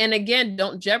 Mm-hmm. And again,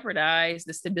 don't jeopardize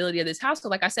the stability of this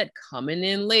household. Like I said, coming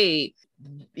in late,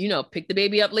 you know, pick the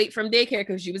baby up late from daycare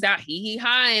because she was out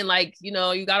high and like, you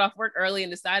know, you got off work early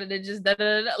and decided to just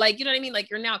like, you know what I mean? Like,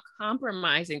 you're now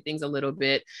compromising things a little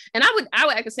bit. And I would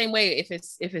act the same way if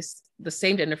it's the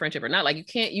same gender friendship or not. Like,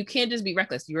 you can't just be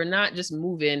reckless. You're not just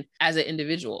moving as an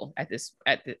individual at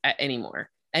anymore.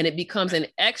 And it becomes an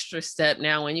extra step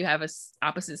now when you have a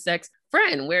opposite sex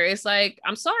friend where it's like,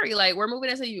 I'm sorry, like, we're moving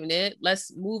as a unit.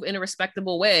 Let's move in a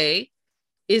respectable way.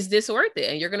 Is this worth it?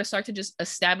 And you're going to start to just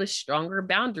establish stronger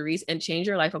boundaries and change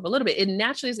your life up a little bit. It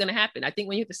naturally is going to happen. I think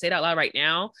when you have to say it out loud right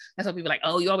now, that's why people are like,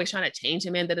 oh, you're always trying to change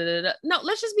him. And no,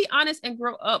 let's just be honest and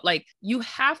grow up. Like, you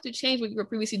have to change what you were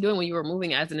previously doing when you were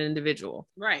moving as an individual.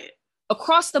 Right.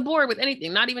 Across the board with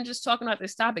anything, not even just talking about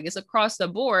this topic, it's across the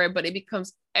board, but it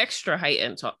becomes extra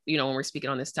heightened, when we're speaking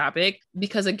on this topic,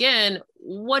 because again,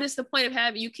 what is the point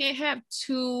of you can't have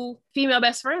two female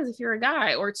best friends if you're a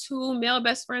guy or two male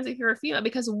best friends if you're a female,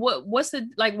 because what's the,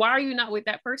 like, why are you not with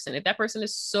that person? If that person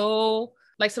is so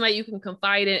like somebody you can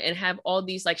confide in and have all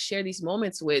these, like, share these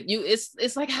moments with you,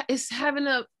 it's like, it's having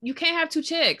you can't have two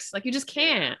chicks, like, you just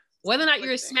can't. Whether or not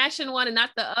you're smashing one and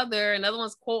not the other, and the other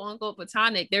one's quote unquote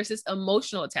platonic, there's this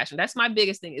emotional attachment. That's my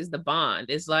biggest thing, is the bond.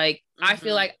 It's like, I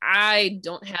feel like I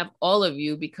don't have all of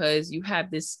you because you have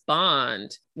this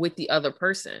bond with the other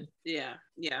person. Yeah.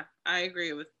 Yeah. I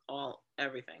agree with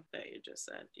everything that you just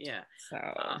said. Yeah. So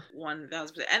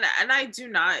 1000%. And I do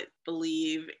not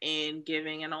believe in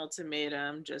giving an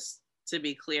ultimatum. Just to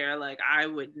be clear, like, I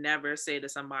would never say to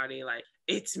somebody like,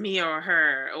 it's me or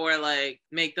her, or like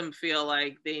make them feel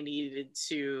like they needed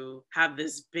to have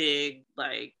this big,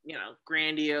 like, you know,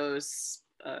 grandiose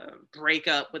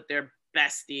breakup with their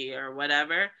bestie or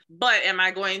whatever. But am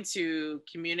I going to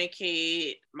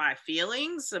communicate my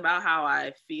feelings about how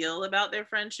I feel about their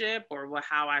friendship, or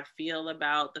how I feel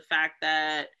about the fact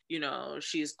that, you know,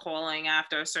 she's calling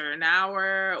after a certain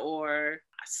hour or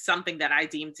something that I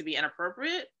deem to be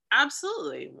inappropriate?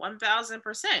 Absolutely, 1000%.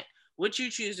 What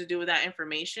you choose to do with that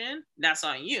information, that's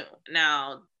on you.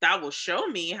 Now, that will show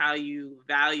me how you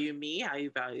value me, how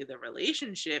you value the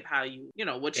relationship, how you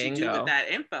know, what you do with that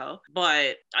info.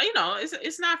 But, you know,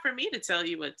 it's not for me to tell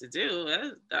you what to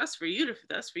do. That's for you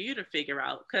to figure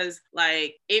out. Because,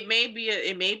 like, it may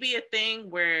be a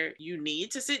thing where you need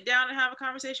to sit down and have a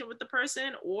conversation with the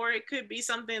person, or it could be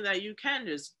something that you can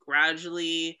just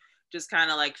gradually just kind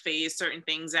of like phase certain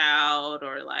things out,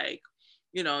 or like,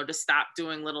 you know, to stop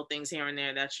doing little things here and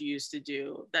there that you used to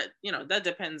do. That, you know, that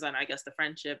depends on, I guess, the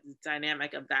friendship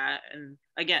dynamic of that. And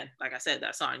again, like I said,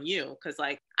 that's on you. Cause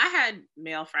like, I had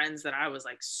male friends that I was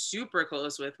like super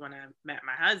close with when I met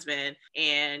my husband,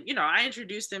 and, you know, I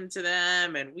introduced him to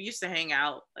them, and we used to hang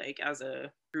out like as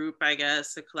a group, I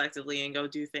guess, collectively, and go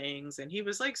do things. And he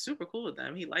was like super cool with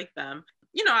them. He liked them.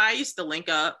 You know, I used to link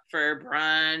up for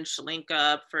brunch, link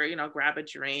up for, you know, grab a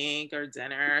drink or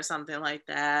dinner or something like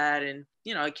that. And,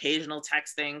 you know, occasional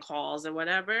texting, calls or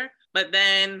whatever. But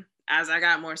then as I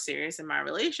got more serious in my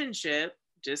relationship,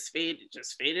 just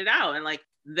faded out. And like,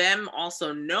 them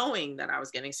also knowing that I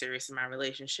was getting serious in my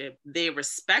relationship, they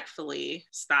respectfully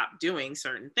stopped doing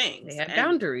certain things. They had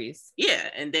boundaries. Yeah.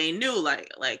 And they knew like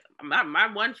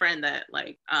my one friend that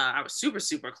like I was super,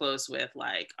 super close with,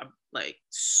 like like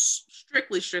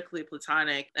strictly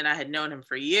platonic, and I had known him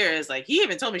for years, like he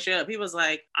even told me straight up, he was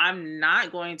like, I'm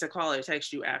not going to call or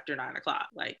text you after 9 o'clock,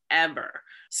 like ever.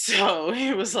 So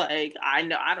he was like, I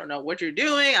don't know what you're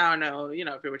doing. I don't know,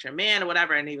 if you're with your man or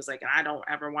whatever. And he was like, I don't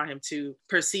ever want him to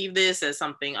perceive this as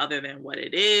something other than what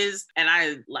it is. And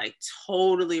I like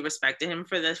totally respected him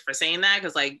for saying that,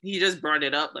 because like he just brought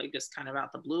it up like just kind of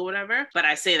out the blue or whatever. But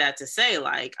I say that to say,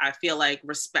 like, I feel like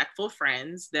respectful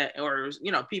friends that, or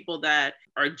people that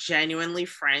are genuinely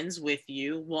friends with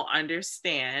you will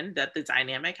understand that the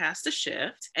dynamic has to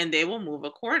shift, and they will move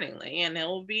accordingly, and it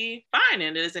will be fine.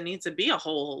 And it doesn't need to be a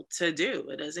whole to do.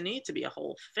 It doesn't need to be a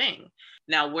whole thing.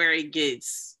 Now, where it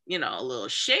gets, a little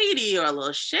shady or a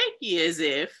little shaky is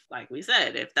if, like we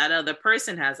said, if that other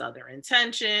person has other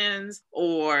intentions,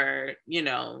 or,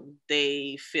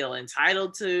 they feel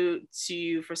entitled to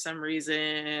you for some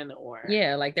reason, or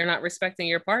like they're not respecting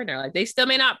your partner. Like they still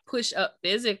may not push up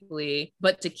physically,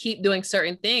 but to keep doing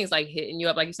certain things, like hitting you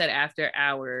up, like you said, after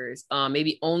hours,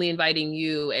 maybe only inviting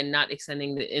you and not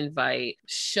extending the invite,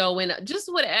 showing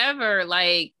just whatever,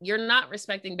 like you're not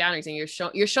respecting boundaries, and you're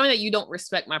showing that you don't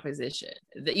respect my position.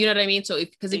 You know what I mean? So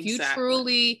because if you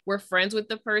truly were friends with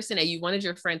the person and you wanted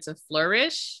your friend to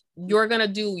flourish, you're going to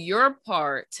do your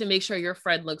part to make sure your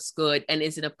friend looks good and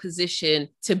is in a position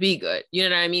to be good. You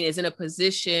know what I mean? Is in a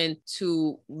position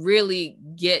to really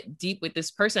get deep with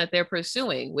this person that they're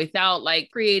pursuing without like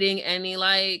creating any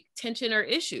like tension or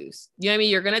issues. You know what I mean?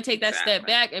 You're going to take that step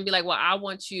back and be like, well, I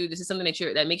want you, this is something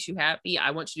that makes you happy.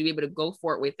 I want you to be able to go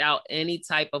for it without any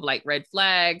type of like red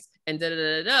flags and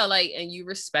like, and you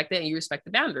respect it and you respect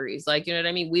the boundaries. Like, you know what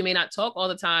I mean? We may not talk all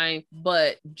the time,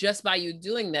 but just by you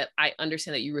doing that, I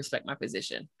understand that you respect my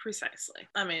position. Precisely.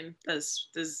 I mean,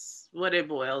 that's what it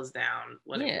boils down.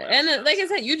 And like I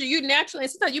said, you naturally,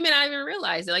 sometimes you may not even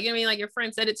realize it. Like, I mean, like your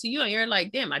friend said it to you and you're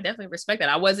like, damn, I definitely respect that.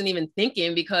 I wasn't even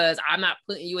thinking, because I'm not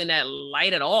putting you in that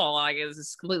light at all. Like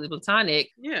it's completely platonic.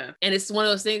 Yeah. And it's one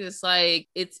of those things, it's like,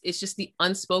 it's just the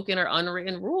unspoken or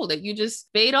unwritten rule that you just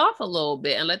fade off a little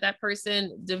bit and let that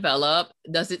person develop.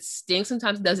 Does it stink?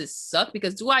 Sometimes does it suck?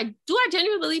 Because do I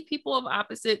genuinely believe people of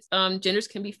opposite genders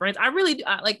can be friends? I really do.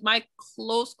 Like my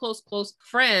close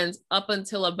friends up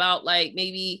until about like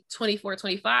maybe 24,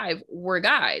 25 were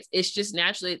guys. It's just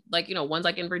naturally like, one's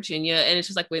like in Virginia, and it's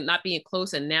just like we're not being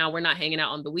close, and now we're not hanging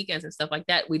out on the weekends and stuff like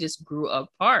that. We just grew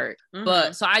apart. Mm-hmm.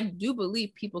 But so I do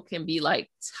believe people can be like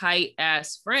tight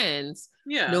ass friends,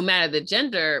 no matter the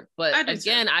gender. But I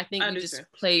think you just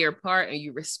play your part and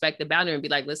you respect the boundary and be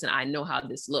like, listen, I know how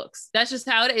this looks. That's just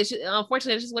how it is.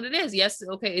 Unfortunately, it's just what it is. Yes,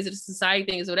 okay, is it a society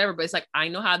thing? Is it whatever? But it's like, I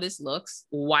know how this looks.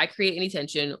 Why create any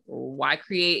tension? Why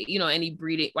create, any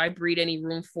breeding? Why breed any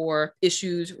room for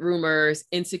issues, rumors,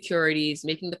 insecurities,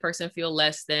 making the person feel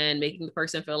less than, making the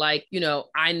person feel like,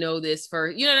 I know this for,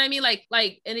 you know what I mean? Like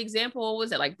an example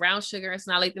was it like Brown Sugar and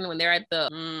Snot when they're at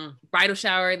the bridal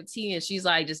shower at the tea, and she's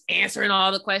like just answering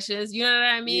all the questions. You know what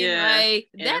I mean? Yeah. Like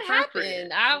that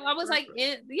happened. I was like,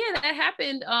 that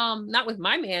happened. Not with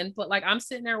my man, but like I'm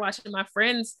sitting there watching my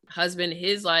friend's husband,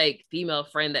 his like female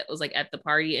friend that was like at the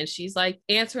party, and she's like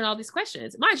answering all these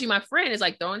questions. Mind you, my friend is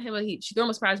like throwing him she threw him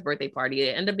a surprise birthday party.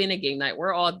 It ended up being a game night.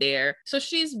 We're all there. So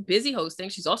she's busy hosting.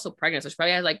 She's also pregnant. So she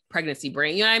probably has like pregnancy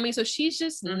brain. You know what I mean? So she's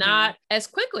just not as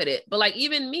quick with it. But like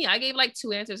even me, I gave like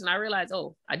 2 answers and I realized,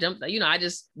 I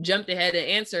just jumped ahead and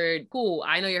answered, cool,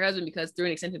 I know your husband because through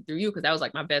an extension through you, because that was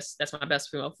like that's my best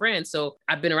female friend. So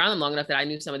I've been around them long enough that I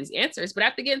knew some of these answers. But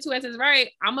after getting 2 answers right,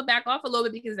 I'm gonna back off a little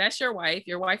bit, because that's your wife.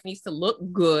 Your wife needs to look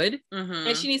good,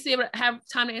 and she needs to be able to have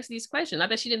time to answer these questions. Not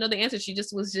that she didn't know the answer, she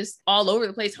just was just all over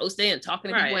the place hosting and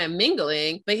talking to people and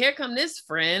mingling. But here come this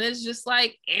friend is just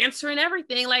like answering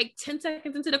everything like 10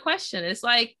 seconds into the question. It's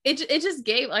like it just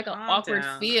gave like an awkward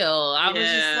feel. I was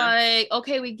just like,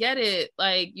 okay, we get it.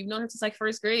 Like you've known him since like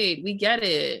first grade. We get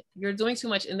it. You're doing too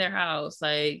much in their house.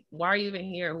 Like, why are you even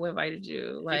here? Who invited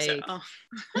you? Like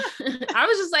I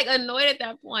was just like annoyed at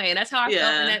that point. That's how I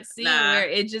felt in that scene where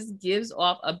it just gives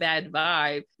off a bad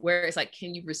vibe, where it's like,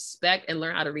 can you respect and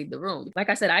learn how to read the room? Like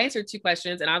I said, I answered 2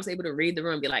 questions and I was able to read the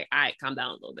room and be like, all right, calm down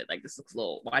a little bit. Like this looks a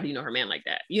little, why do you know her man like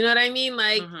that? You know what I mean?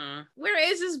 Like where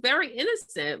it's just very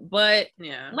innocent, but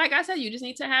like I said, you just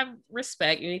need to have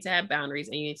respect. You need to have boundaries,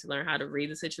 and you need to learn how to read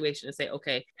the situation and say,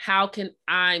 okay, how can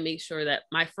I make sure that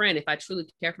my friend, if I truly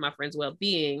care for my friend's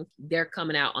well-being, they're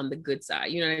coming out on the good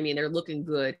side. You know what I mean? They're looking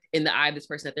good in the eye of this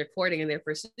person that they're courting and they're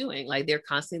pursuing. Like they're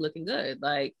constantly looking good.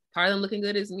 Like part of them looking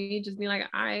good is me just being like,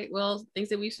 all right, well, things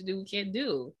that we should do, we can't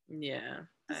do. Yeah.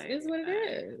 It's what it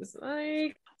is.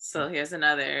 Like So here's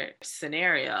another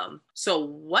scenario. So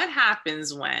what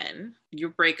happens when you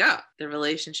break up? The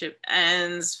relationship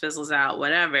ends, fizzles out,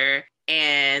 whatever,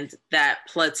 and that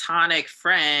platonic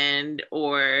friend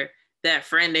or that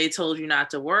friend they told you not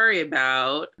to worry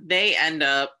about, they end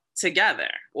up together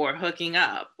or hooking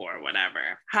up or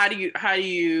whatever. How do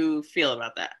you feel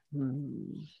about that?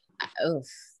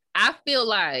 I feel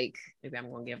like maybe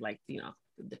I'm gonna give like, you know,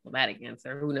 the diplomatic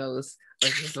answer. Who knows? But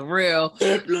it's the real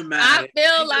diplomatic. I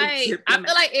feel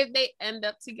like if they end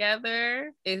up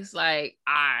together, it's like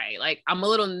I'm a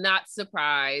little not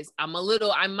surprised. I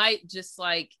might just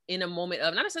like in a moment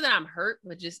of not necessarily that I'm hurt,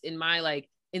 but just in my like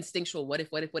instinctual what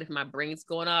if my brain's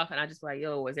going off and I just like,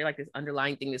 yo, was there like this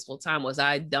underlying thing this whole time? Was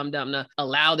I dumb to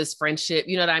allow this friendship?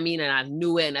 You know what I mean? And I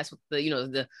knew it, and that's what the, you know,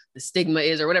 the stigma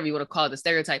is, or whatever you want to call it. The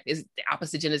stereotype is the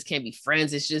opposite genders can't be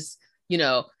friends. It's just, you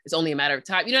know, it's only a matter of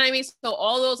time. You know what I mean? So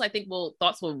all those, I think,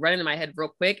 thoughts will run into my head real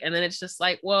quick. And then it's just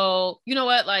like, well, you know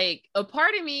what? Like a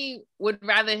part of me would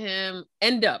rather him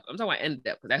end up, I'm talking about end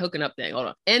up, because that hooking up thing, hold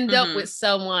on. End up with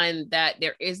someone that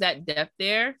there is that depth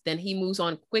there, then he moves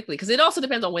on quickly. Because it also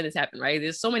depends on when this happened, right?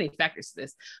 There's so many factors to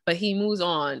this, but he moves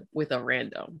on with a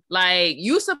random. Like,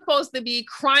 you supposed to be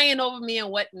crying over me and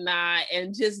whatnot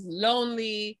and just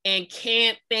lonely and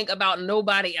can't think about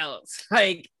nobody else.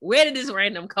 Like, where did this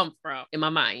random come from? In my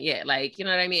mind, yeah, like, you know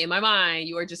what I mean? In my mind,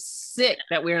 you are just sick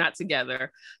that we're not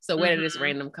together. So where did this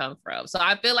random come from? So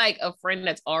I feel like a friend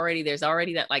that's there's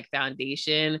already that like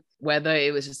foundation, whether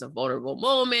it was just a vulnerable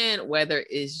moment, whether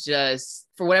it's just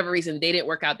for whatever reason they didn't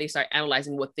work out, they start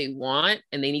analyzing what they want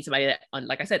and they need somebody that,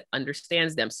 like I said,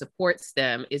 understands them, supports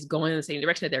them, is going in the same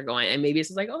direction that they're going. And maybe it's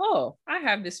just like, oh, I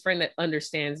have this friend that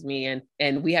understands me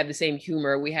and we have the same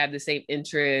humor, we have the same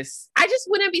interests. I just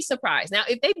wouldn't be surprised. Now,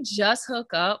 if they just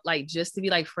hook up, like just to be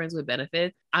like friends with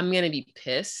benefits, I'm gonna be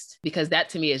pissed, because that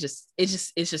to me is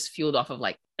it's just fueled off of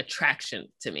like attraction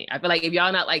to me. I feel like if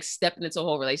y'all not like stepping into a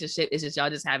whole relationship, it's just y'all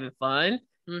just having fun.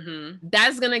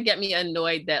 That's gonna get me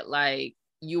annoyed that like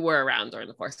you were around during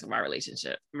the course of our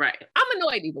relationship. Right. I'm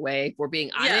annoyed either way, if we're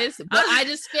being honest, but I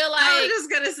just feel like I was just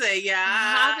gonna say,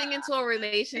 hopping into a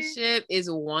relationship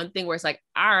is one thing where it's like,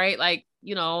 all right, like,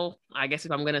 you know, I guess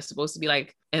if I'm supposed to be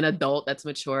like an adult that's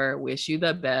mature, wish you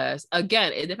the best.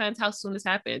 Again, it depends how soon this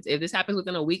happens. If this happens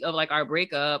within a week of like our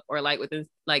breakup, or like within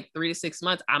like 3 to 6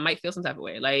 months, I might feel some type of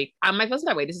way. Like I might feel some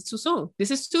type of way. This is too soon.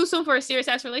 This is too soon for a serious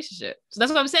ass relationship. So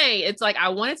that's what I'm saying. It's like I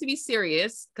want it to be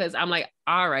serious because I'm like,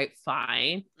 all right,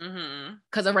 fine.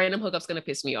 Because a random hookup's gonna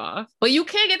piss me off. But you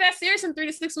can't get that serious in 3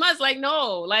 to 6 months. Like,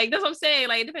 no, like that's what I'm saying.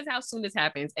 Like it depends how soon this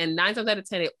happens. And 9 times out of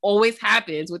 10, it always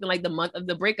happens within like the month of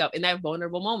the breakup, in that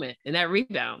vulnerable moment, in that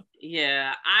rebound.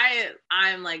 Yeah,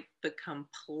 I'm like the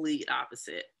complete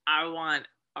opposite. I want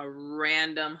a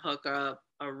random hookup,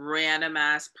 a random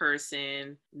ass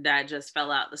person that just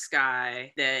fell out the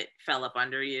sky, that fell up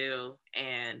under you,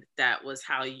 and that was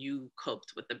how you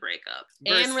coped with the breakup.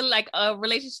 And like a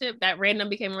relationship that random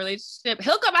became a relationship.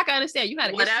 Hookup, I can understand. You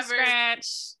had a itch scratch.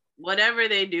 Whatever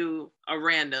they do, a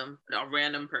random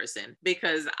person,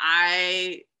 because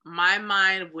my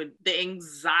mind would, the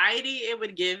anxiety it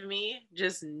would give me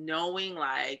just knowing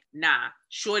like, nah,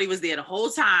 shorty was there the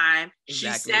whole time.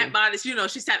 Exactly. She sat by this, you know,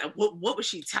 she sat, what was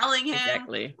she telling him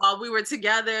while we were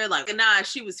together? Like, nah,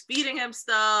 she was feeding him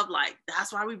stuff. Like,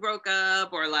 that's why we broke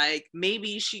up. Or like,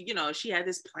 maybe she, you know, she had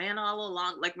this plan all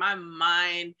along. Like my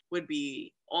mind would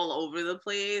be all over the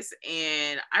place.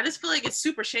 And I just feel like it's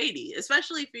super shady,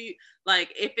 especially for you.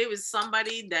 Like if it was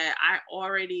somebody that I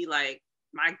already like,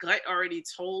 my gut already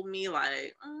told me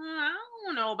like, I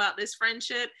don't know about this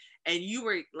friendship. And you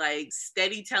were like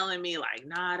steady telling me like,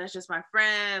 nah, that's just my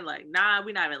friend. Like, nah,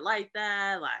 we not even like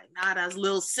that. Like, nah, that's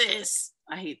little sis.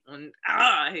 I hate when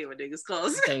niggas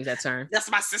close. Change that term. That's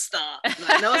my sister.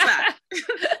 Like, no, it's not.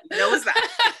 No, it's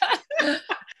not.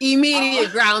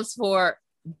 Immediate grounds for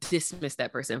dismiss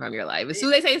that person from your life. As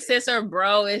soon as they say sis or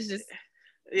bro, it's just,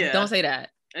 don't say that.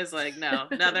 It's like, no,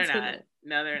 they're not.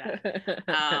 No, they're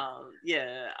not.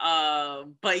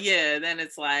 But yeah, then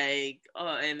it's like,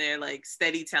 oh, and they're like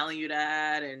steady telling you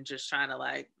that and just trying to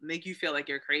like make you feel like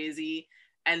you're crazy.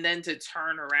 And then to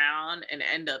turn around and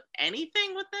end up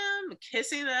anything with them,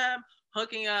 kissing them,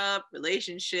 hooking up,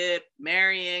 relationship,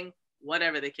 marrying,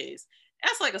 whatever the case.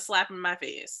 That's like a slap in my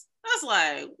face. That's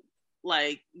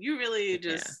like you really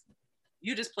just...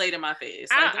 You just played in my face.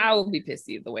 Like, I would be pissed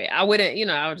either way. I wouldn't, you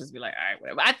know, I would just be like, all right,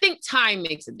 whatever. I think time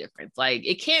makes a difference. Like,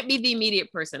 it can't be the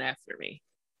immediate person after me.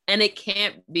 And it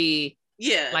can't be,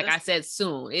 like I said,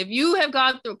 soon. If you have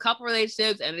gone through a couple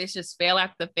relationships and it's just fail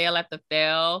after fail after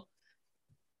fail,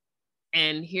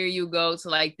 and here you go to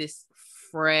like this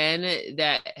friend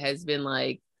that has been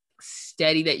like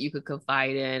steady that you could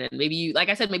confide in. And maybe you, like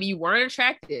I said, maybe you weren't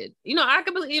attracted. I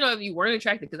could believe, if you weren't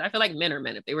attracted, because I feel like men are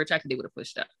men. If they were attracted, they would have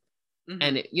pushed up.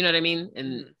 And you know what I mean?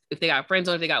 And if they got friends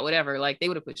or if they got whatever, like they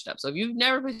would have pushed up. So if you've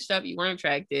never pushed up, you weren't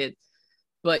attracted,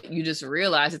 but you just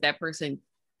realize that person,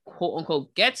 quote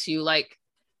unquote, gets you, like,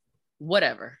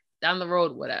 whatever, down the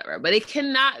road, whatever. But it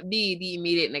cannot be the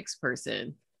immediate next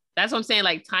person. That's what I'm saying.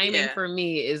 Like, timing for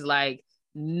me is like,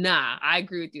 nah, I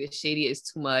agree with you. It's shady.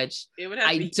 It's too much.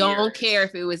 I don't care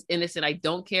if it was innocent. I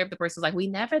don't care if the person's like, we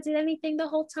never did anything the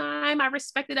whole time. I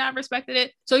respected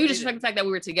it. So you just respect the fact that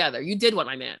we were together. You did want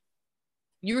my man.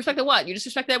 You respected what? You just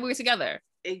respected that we were together.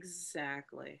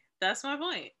 Exactly. That's my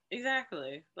point.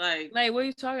 Exactly. Like what are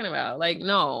you talking about? Like,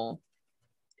 no.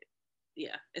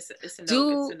 Yeah, it's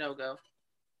a no-go.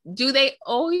 Do they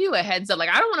owe you a heads up? Like,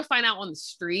 I don't want to find out on the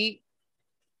street.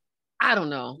 I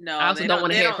don't know. No, I also don't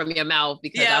want to hear it from your mouth,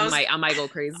 because I might go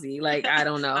crazy. Like, I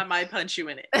don't know. I might punch you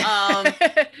in it.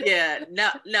 Yeah, no,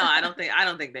 I don't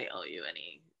think they owe you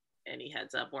any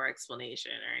heads up or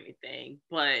explanation or anything.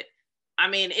 But I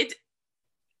mean,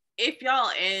 if y'all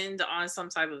end on some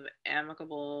type of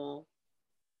amicable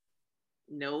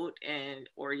note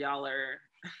or y'all are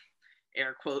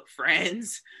air quote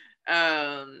friends,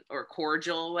 or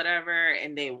cordial, whatever,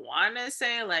 and they want to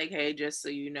say like, hey, just so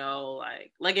you know,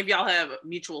 like if y'all have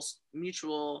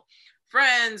mutual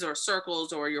friends or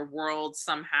circles, or your worlds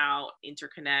somehow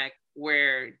interconnect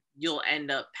where you'll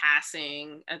end up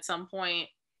passing at some point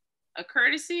a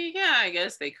courtesy, yeah, I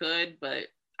guess they could, but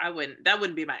that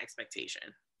wouldn't be my expectation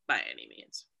by any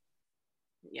means.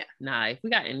 Yeah. Nah, if we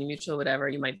got any mutual whatever,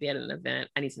 you might be at an event,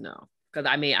 I need to know. Because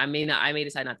I may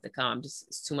decide not to come.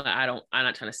 It's too much. I'm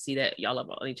not trying to see that y'all are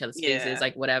on each other's faces,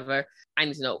 like whatever. I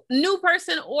need to know, new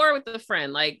person or with a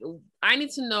friend. Like, I need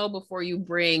to know before you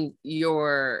bring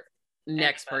your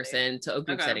next person to a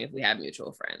group setting if we have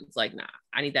mutual friends. Like, nah,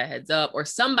 I need that heads up, or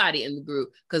somebody in the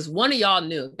group, because one of y'all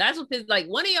knew. That's what it's like.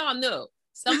 One of y'all knew.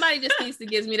 Somebody just needs to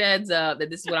give me the heads up that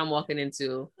this is what I'm walking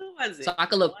into, so I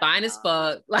can look fine as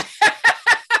fuck. Like.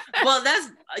 Well,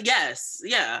 yes,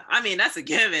 yeah. I mean, that's a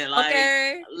given. Like,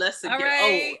 okay. Let's all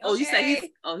right. You said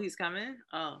he's coming.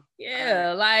 Oh,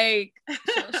 yeah. Like,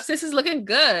 sis is looking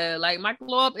good. Like, my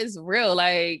glow up is real.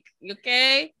 Like,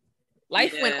 okay,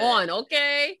 life went on.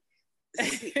 Okay.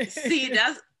 See,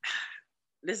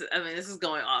 this is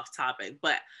going off topic,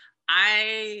 but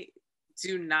I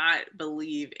do not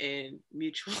believe in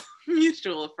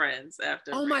mutual friends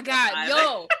after. Oh my God,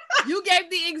 yo, you gave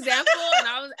the example,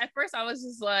 and at first I was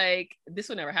just like, this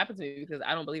would never happen to me, because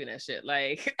I don't believe in that shit.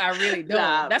 Like, I really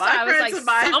don't. That's why I was like,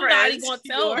 somebody gonna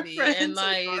tell me, and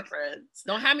like,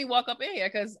 don't have me walk up in here,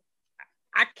 because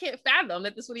I can't fathom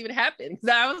that this would even happen.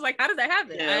 So I was like, how does that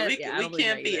happen?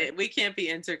 We can't be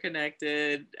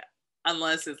interconnected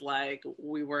unless it's like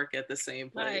we work at the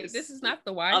same place. Like, this is not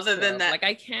the wise other than that, like,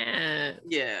 I can't.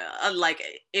 Yeah, like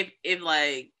if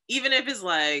like, even if it's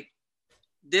like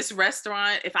this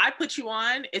restaurant, if I put you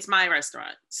on, it's my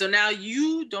restaurant, so now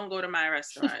you don't go to my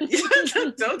restaurant.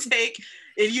 Don't take,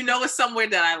 if you know it's somewhere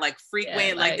that I like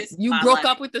frequent, like this. You broke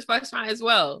up with this restaurant as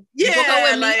well. Yeah, you broke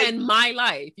up with me and my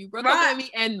life. You broke up with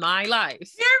me and my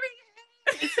life.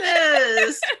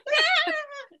 Yes.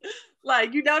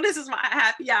 Like, this is my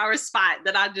happy hour spot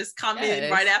that I just come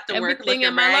in right after work. Everything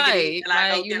in my life.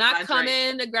 Like, you're not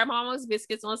coming to Grandmama's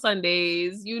biscuits on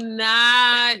Sundays. You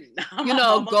not,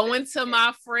 going to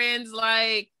my friends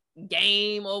like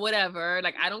game or whatever.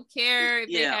 Like, I don't care if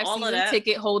they have season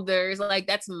ticket holders. Like,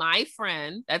 that's my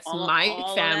friend. That's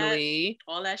my family.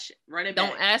 All that shit. Run it back.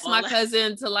 Don't ask my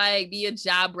cousin to like be a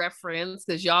job reference,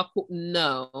 because y'all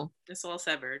no. It's all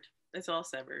severed.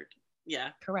 Yeah,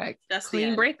 correct. That's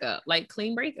clean breakup. Like,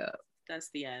 clean breakup. That's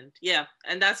the end. Yeah,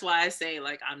 and that's why I say,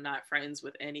 like, I'm not friends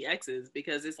with any exes,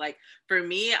 because it's like, for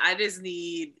me, I just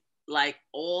need like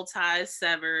all ties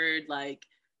severed. Like,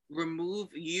 remove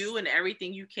you and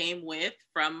everything you came with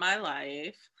from my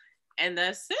life, and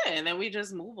that's it. And then we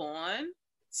just move on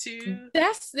to.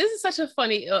 This is such a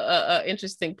funny,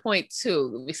 interesting point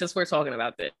too, since we're talking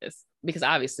about this. Because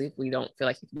obviously, if we don't feel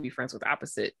like you can be friends with the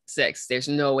opposite sex, there's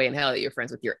no way in hell that you're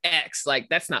friends with your ex. Like,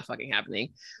 that's not fucking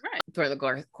happening. Right. During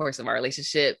the course of our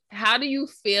relationship. How do you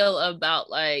feel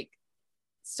about like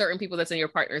certain people that's in your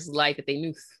partner's life that they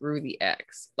knew through the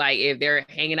ex? Like, if they're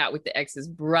hanging out with the ex's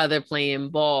brother playing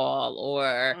ball,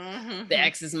 or the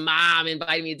ex's mom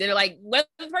inviting me to dinner, like, what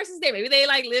the person's there, maybe they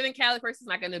like live in Cali, the person's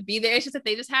not going to be there. It's just that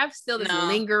they just have still this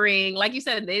lingering, like you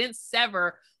said, they didn't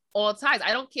sever all ties.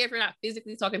 I don't care if you're not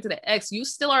physically talking to the ex, you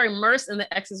still are immersed in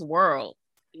the ex's world.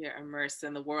 you're immersed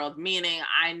in the world, meaning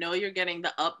I know you're getting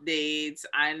the updates.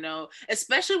 I know,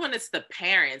 especially when it's the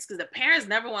parents, because the parents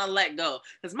never want to let go.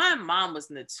 Because my mom was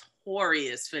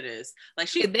notorious for this. Like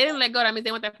she, if they didn't let go, that means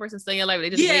they want that person to stay in your life. They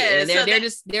just wait, yeah, and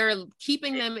so they're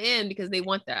keeping them in because they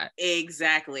want that.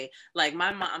 exactly. Like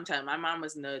my mom, I'm telling you, my mom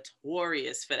was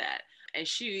notorious for that, and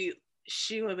she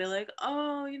would be like,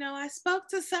 oh, I spoke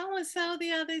to so and so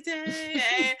the other day,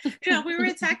 and we were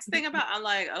texting about. I'm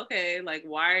like, okay, like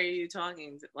why are you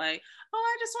talking? Like, oh,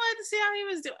 I just wanted to see how he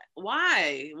was doing.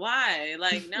 Why?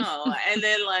 Like, no. And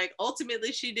then like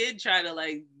ultimately, she did try to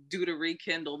like do the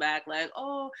rekindle back, like,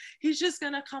 oh, he's just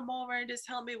gonna come over and just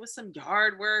help me with some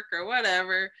yard work or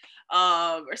whatever,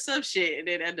 or some shit, and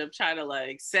then end up trying to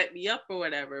like set me up or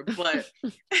whatever. But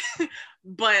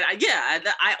but yeah,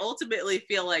 I ultimately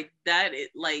feel like that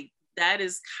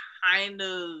is kind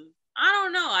of, I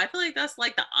don't know. I feel like that's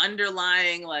like the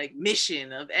underlying like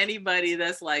mission of anybody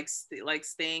that's like like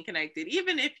staying connected,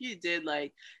 even if you did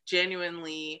like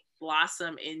genuinely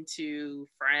blossom into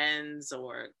friends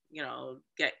or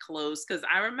get close. Because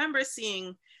I remember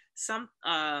seeing some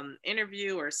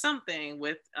interview or something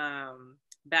with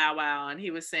Bow Wow, and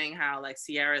he was saying how like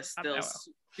Ciara's still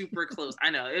super close.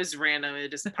 I know it was random, it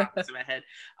just popped into my head.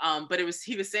 But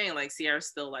he was saying like Ciara's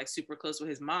still like super close with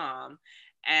his mom,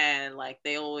 and like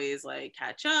they always like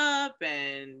catch up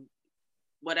and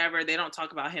whatever. They don't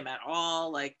talk about him at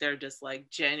all. Like they're just like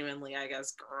genuinely, I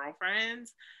guess,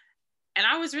 girlfriends. And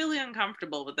I was really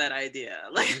uncomfortable with that idea.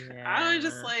 Like I was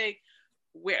just like,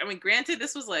 I mean, granted,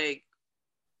 this was like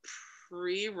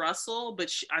pre-Russell, but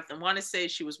I want to say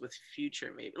she was with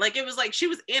Future, maybe. Like it was like she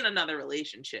was in another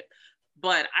relationship,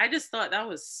 but I just thought that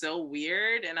was so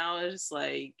weird, and I was just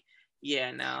like,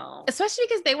 yeah, no. Especially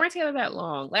because they weren't together that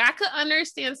long. Like I could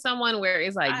understand someone where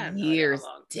it's like years,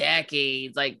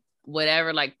 decades, like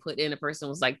whatever, like put in a person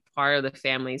was like part of the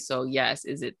family. So yes,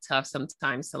 is it tough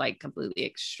sometimes to like completely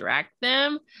extract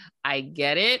them? I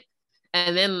get it.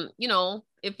 And then,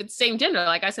 if it's same gender,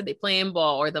 like I said, they playing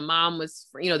ball, or the mom was,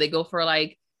 they go for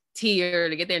like tea or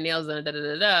to get their nails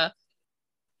done,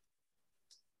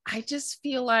 I just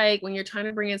feel like when you're trying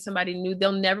to bring in somebody new,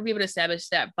 they'll never be able to establish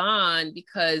that bond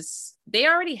because they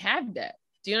already have that.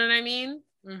 Do you know what I mean?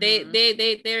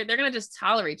 Mm-hmm. They're gonna just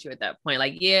tolerate you at that point.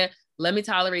 Like, yeah, let me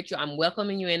tolerate you. I'm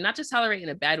welcoming you in, not just tolerate in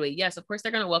a bad way. Yes, of course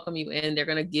they're gonna welcome you in. They're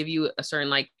gonna give you a certain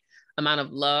like amount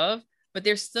of love, but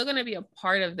there's still gonna be a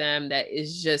part of them that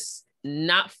is just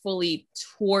not fully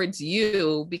towards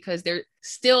you because they're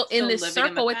still in this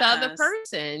circle with the other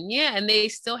person. Yeah. And they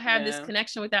still have this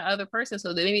connection with that other person.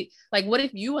 So they maybe like, what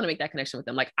if you want to make that connection with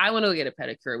them? Like, I want to get a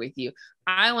pedicure with you.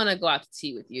 I want to go out to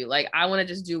tea with you. Like, I want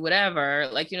to just do whatever.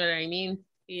 Like, you know what I mean?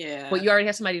 Yeah. But you already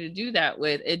have somebody to do that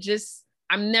with. It just,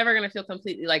 I'm never going to feel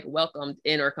completely like welcomed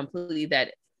in or completely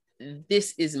that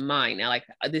this is mine now, like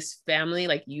this family,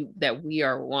 like that we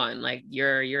are one, like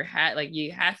you're like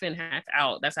you half in half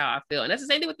out. That's how I feel. And that's the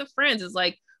same thing with the friends. It's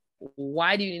like,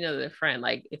 why do you need another friend?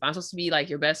 Like if I'm supposed to be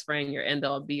like your best friend, your end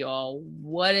all be all,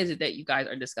 what is it that you guys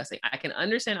are discussing? I can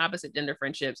understand opposite gender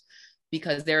friendships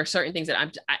because there are certain things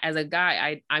that as a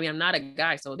guy, I mean I'm not a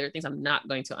guy, so there are things I'm not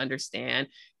going to understand,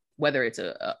 whether it's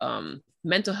a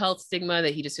mental health stigma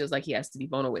that he just feels like he has to be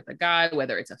vulnerable with a guy,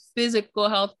 whether it's a physical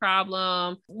health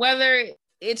problem, whether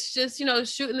it's just,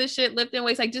 shooting the shit, lifting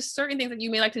weights, like just certain things that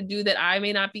you may like to do that I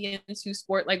may not be into,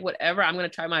 sport, like whatever. I'm going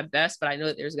to try my best, but I know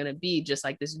that there's going to be just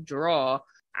like this draw.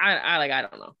 I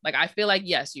don't know. Like, I feel like,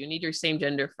 yes, you need your same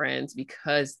gender friends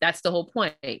because that's the whole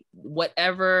point.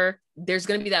 Whatever, there's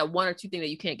going to be that one or two thing that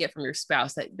you can't get from your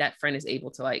spouse that friend is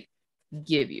able to like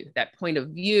give you that point of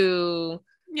view.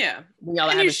 Yeah.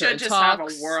 And you should just have a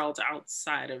world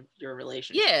outside of your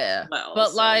relationship. Yeah.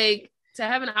 But like to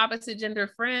have an opposite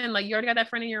gender friend, like you already got that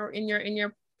friend in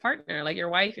your partner, like your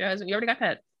wife, your husband, you already got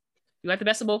that. You got the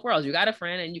best of both worlds. You got a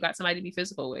friend and you got somebody to be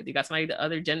physical with. You got somebody the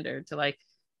other gender to like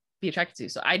be attracted to.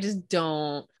 So I just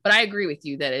don't, but I agree with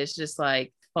you that it's just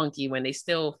like funky when they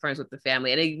still friends with the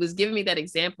family. And it was giving me that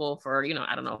example for,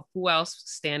 I don't know who else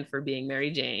stand for being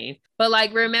Mary Jane, but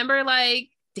like, remember, like,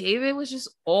 David was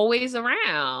just always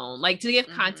around. Like, to give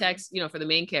context, for the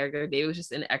main character, David was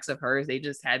just an ex of hers. They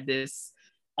just had this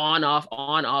on off,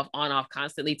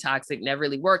 constantly toxic, never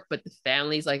really worked, but the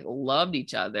families like loved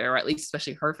each other, or at least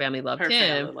especially her family loved him.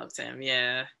 Family loved him,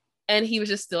 yeah. And he was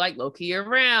just still like low-key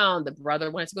around. The brother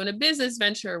wanted to go on a business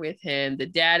venture with him. The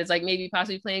dad is like maybe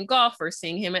possibly playing golf or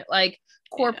seeing him at like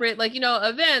corporate, like,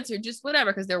 events or just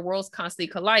whatever, because their worlds constantly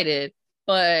collided.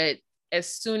 But as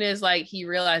soon as like he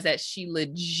realized that she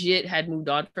legit had moved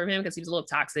on from him because he was a little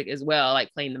toxic as well,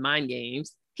 like playing the mind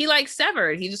games, he like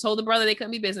severed. He just told the brother they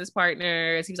couldn't be business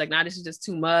partners. He was like, nah, this is just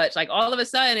too much. Like all of a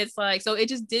sudden it's like, so it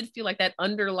just did feel like that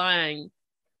underlying,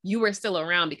 you were still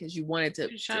around because you wanted to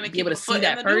be able to see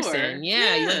that person.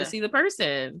 Yeah, you wanted to see the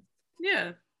person.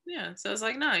 Yeah. So it's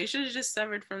like, no, you should have just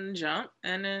severed from the jump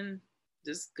and then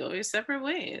just go your separate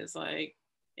ways. Like,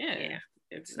 yeah.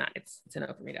 It's a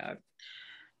no for me, dog.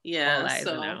 Yeah.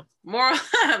 So moral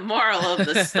of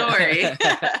the story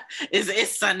is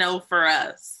it's a no for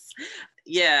us.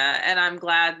 Yeah. And I'm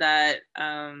glad that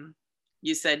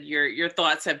you said your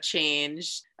thoughts have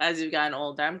changed as you've gotten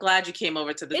older. I'm glad you came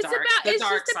over to the dark side. It's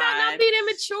just about not being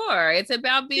immature. It's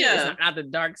about being it's not the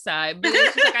dark side, but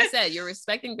it's just, like I said, you're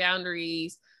respecting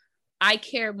boundaries. I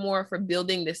care more for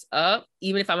building this up,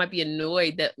 even if I might be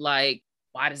annoyed that like,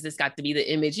 why does this got to be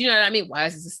the image? You know what I mean? Why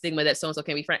is this a stigma that so-and-so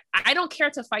can't be friends? I don't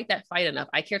care to fight that fight enough.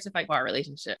 I care to fight for our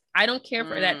relationship. I don't care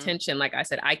for that tension. Like I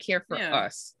said, I care for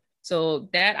us. So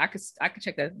that I could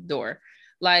check that door.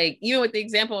 Like, even with the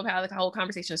example of how the whole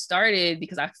conversation started,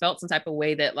 because I felt some type of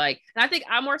way that like, and I think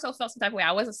I more so felt some type of way.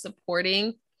 I wasn't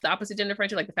supporting the opposite gender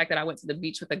friendship, like the fact that I went to the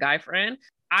beach with a guy friend.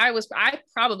 I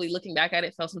probably looking back at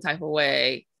it, felt some type of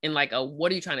way in like,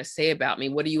 what are you trying to say about me?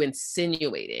 What are you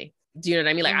insinuating? Do you know what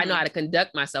I mean? Like, I know how to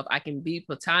conduct myself. I can be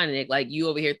platonic. Like you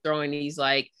over here throwing these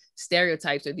like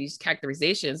stereotypes or these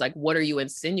characterizations. Like, what are you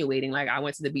insinuating? Like, I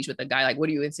went to the beach with a guy. Like, what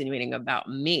are you insinuating about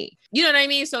me? You know what I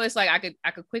mean? So it's like,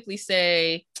 I could quickly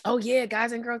say, oh yeah,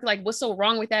 guys and girls, like, what's so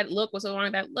wrong with that look? What's so wrong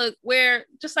with that look? Where,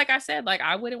 just like I said, like,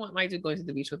 I wouldn't want my dude going to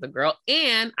the beach with a girl.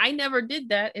 And I never did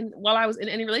that while I was in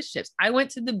any relationships. I went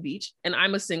to the beach and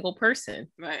I'm a single person.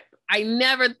 Right. I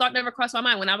never crossed my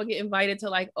mind when I would get invited to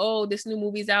like, oh, this new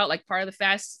movie's out, like part of the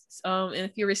Fast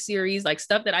and Furious series, like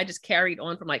stuff that I just carried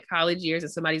on from like college years.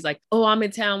 And somebody's like, oh, I'm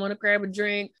in town, want to grab a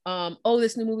drink. Oh,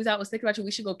 this new movie's out. Was thinking about you.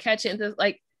 We should go catch it. And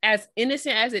like, as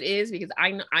innocent as it is, because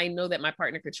I know that my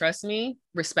partner could trust me,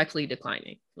 respectfully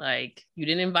declining. Like, you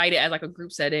didn't invite it as like a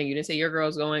group setting. You didn't say your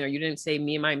girl's going, or you didn't say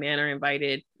me and my man are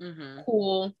invited. Mm-hmm.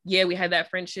 Cool. Yeah, we had that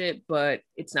friendship, but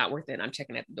it's not worth it. I'm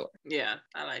checking at the door. Yeah,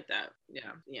 I like that. Yeah.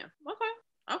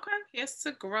 Okay. Yes, it's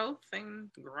a growth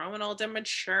and growing older,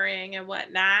 maturing and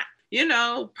whatnot. You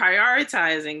know,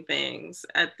 prioritizing things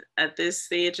at this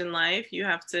stage in life, you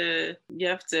have to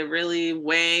really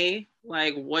weigh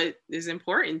like what is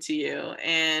important to you.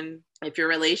 And if your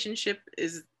relationship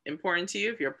is important to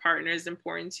you, if your partner is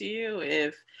important to you,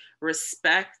 if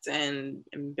respect and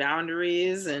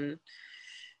boundaries and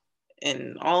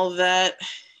all of that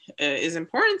is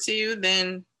important to you,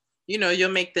 then, you know, you'll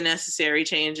make the necessary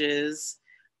changes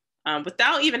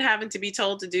without even having to be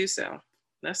told to do so.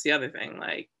 That's the other thing.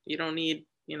 Like, you don't need,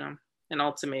 you know, an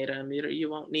ultimatum. You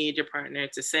won't need your partner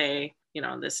to say, you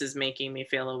know, this is making me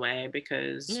feel away,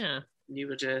 because you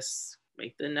would just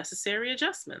make the necessary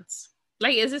adjustments.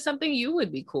 Like, is it something you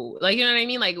would be cool? Like, you know what I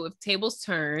mean? Like, if tables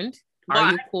turned,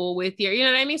 are you cool with you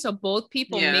know what I mean? So both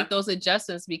people make those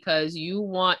adjustments because you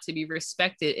want to be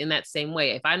respected in that same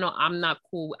way. If I know I'm not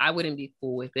cool, I wouldn't be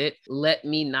cool with it. Let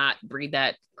me not breed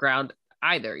that ground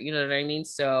either. You know what I mean?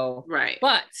 So, right.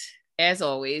 But as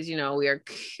always, you know, we are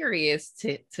curious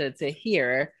to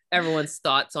hear everyone's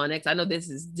thoughts on it. I know this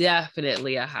is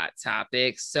definitely a hot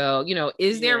topic. So, you know,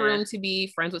 is there room to be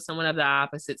friends with someone of the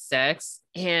opposite sex?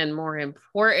 And more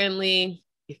importantly,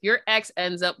 if your ex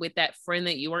ends up with that friend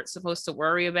that you weren't supposed to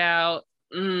worry about,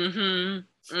 who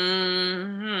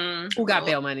got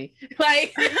bail money?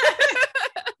 Like,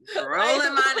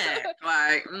 rolling my neck.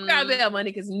 Like, who got bail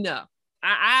money? Because no,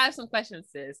 I have some questions,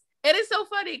 sis. And it's so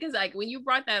funny because, like, when you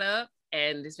brought that up,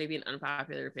 and this may be an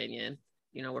unpopular opinion,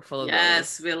 you know, we're full of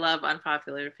those. We love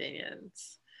unpopular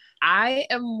opinions. I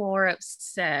am more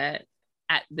upset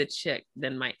at the chick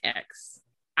than my ex.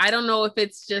 I don't know if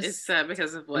it's just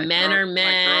because of what men are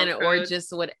men or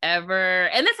just whatever.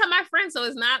 And that's not my friend. So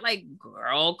it's not like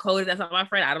girl code. That's not my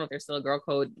friend. I don't know if there's still a girl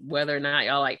code, whether or not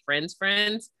y'all like friends.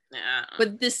 Yeah.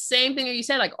 But the same thing that you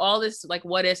said, like all this, like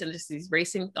what ifs and just these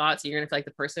racing thoughts, you're gonna feel like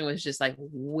the person was just like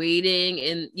waiting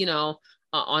in, you know,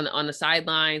 on the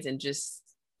sidelines and just,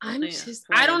 I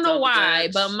don't know why,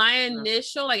 but my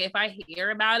initial, like if I hear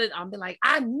about it, I'll be like,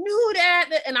 I knew that.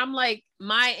 And I'm like,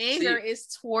 my anger is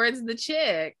towards the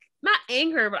chick. Not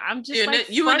anger, but I'm just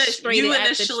frustrated. You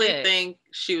initially think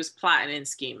she was plotting and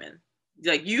scheming.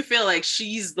 Like, you feel like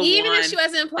she's the even one. Even if she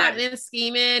wasn't plotting and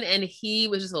scheming and he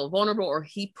was just a little vulnerable, or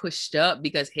he pushed up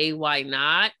because, hey, why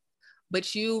not?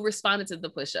 But you responded to the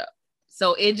push up.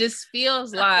 So it just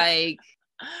feels like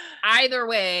either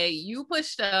way, you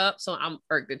pushed up, so I'm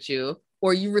irked at you,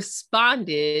 or you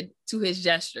responded to his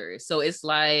gestures. So it's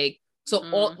like,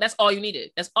 that's all you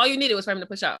needed. That's all you needed was for him to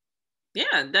push up.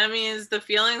 Yeah, that means the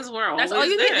feelings were always that's all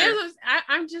you there. needed.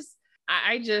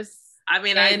 I just, I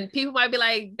mean, and people might be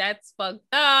like, that's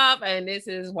fucked up. And this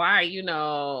is why,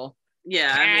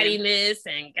 cattiness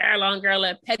and girl on girl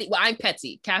and petty. Well, I'm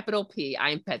petty, capital P.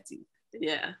 I'm petty.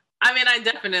 Yeah. I mean, I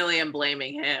definitely am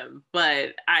blaming him,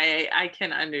 but I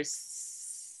can understand.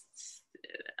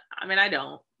 I mean, I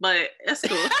don't, but it's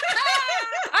cool. All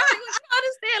right,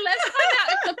 understand. Let's find out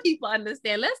if the people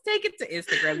understand. Let's take it to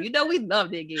Instagram. We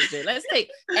love the engagement. Let's take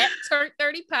at Turk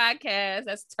 30 Podcast.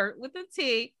 That's Turk with a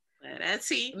T. That's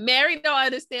T. Mary don't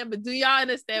understand, but do y'all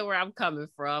understand where I'm coming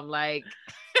from? Like,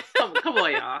 come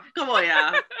on, y'all.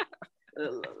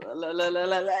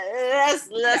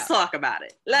 Let's talk about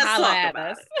it. Let's talk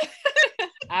about it.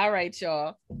 All right,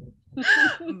 y'all.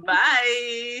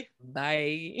 Bye.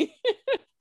 Bye.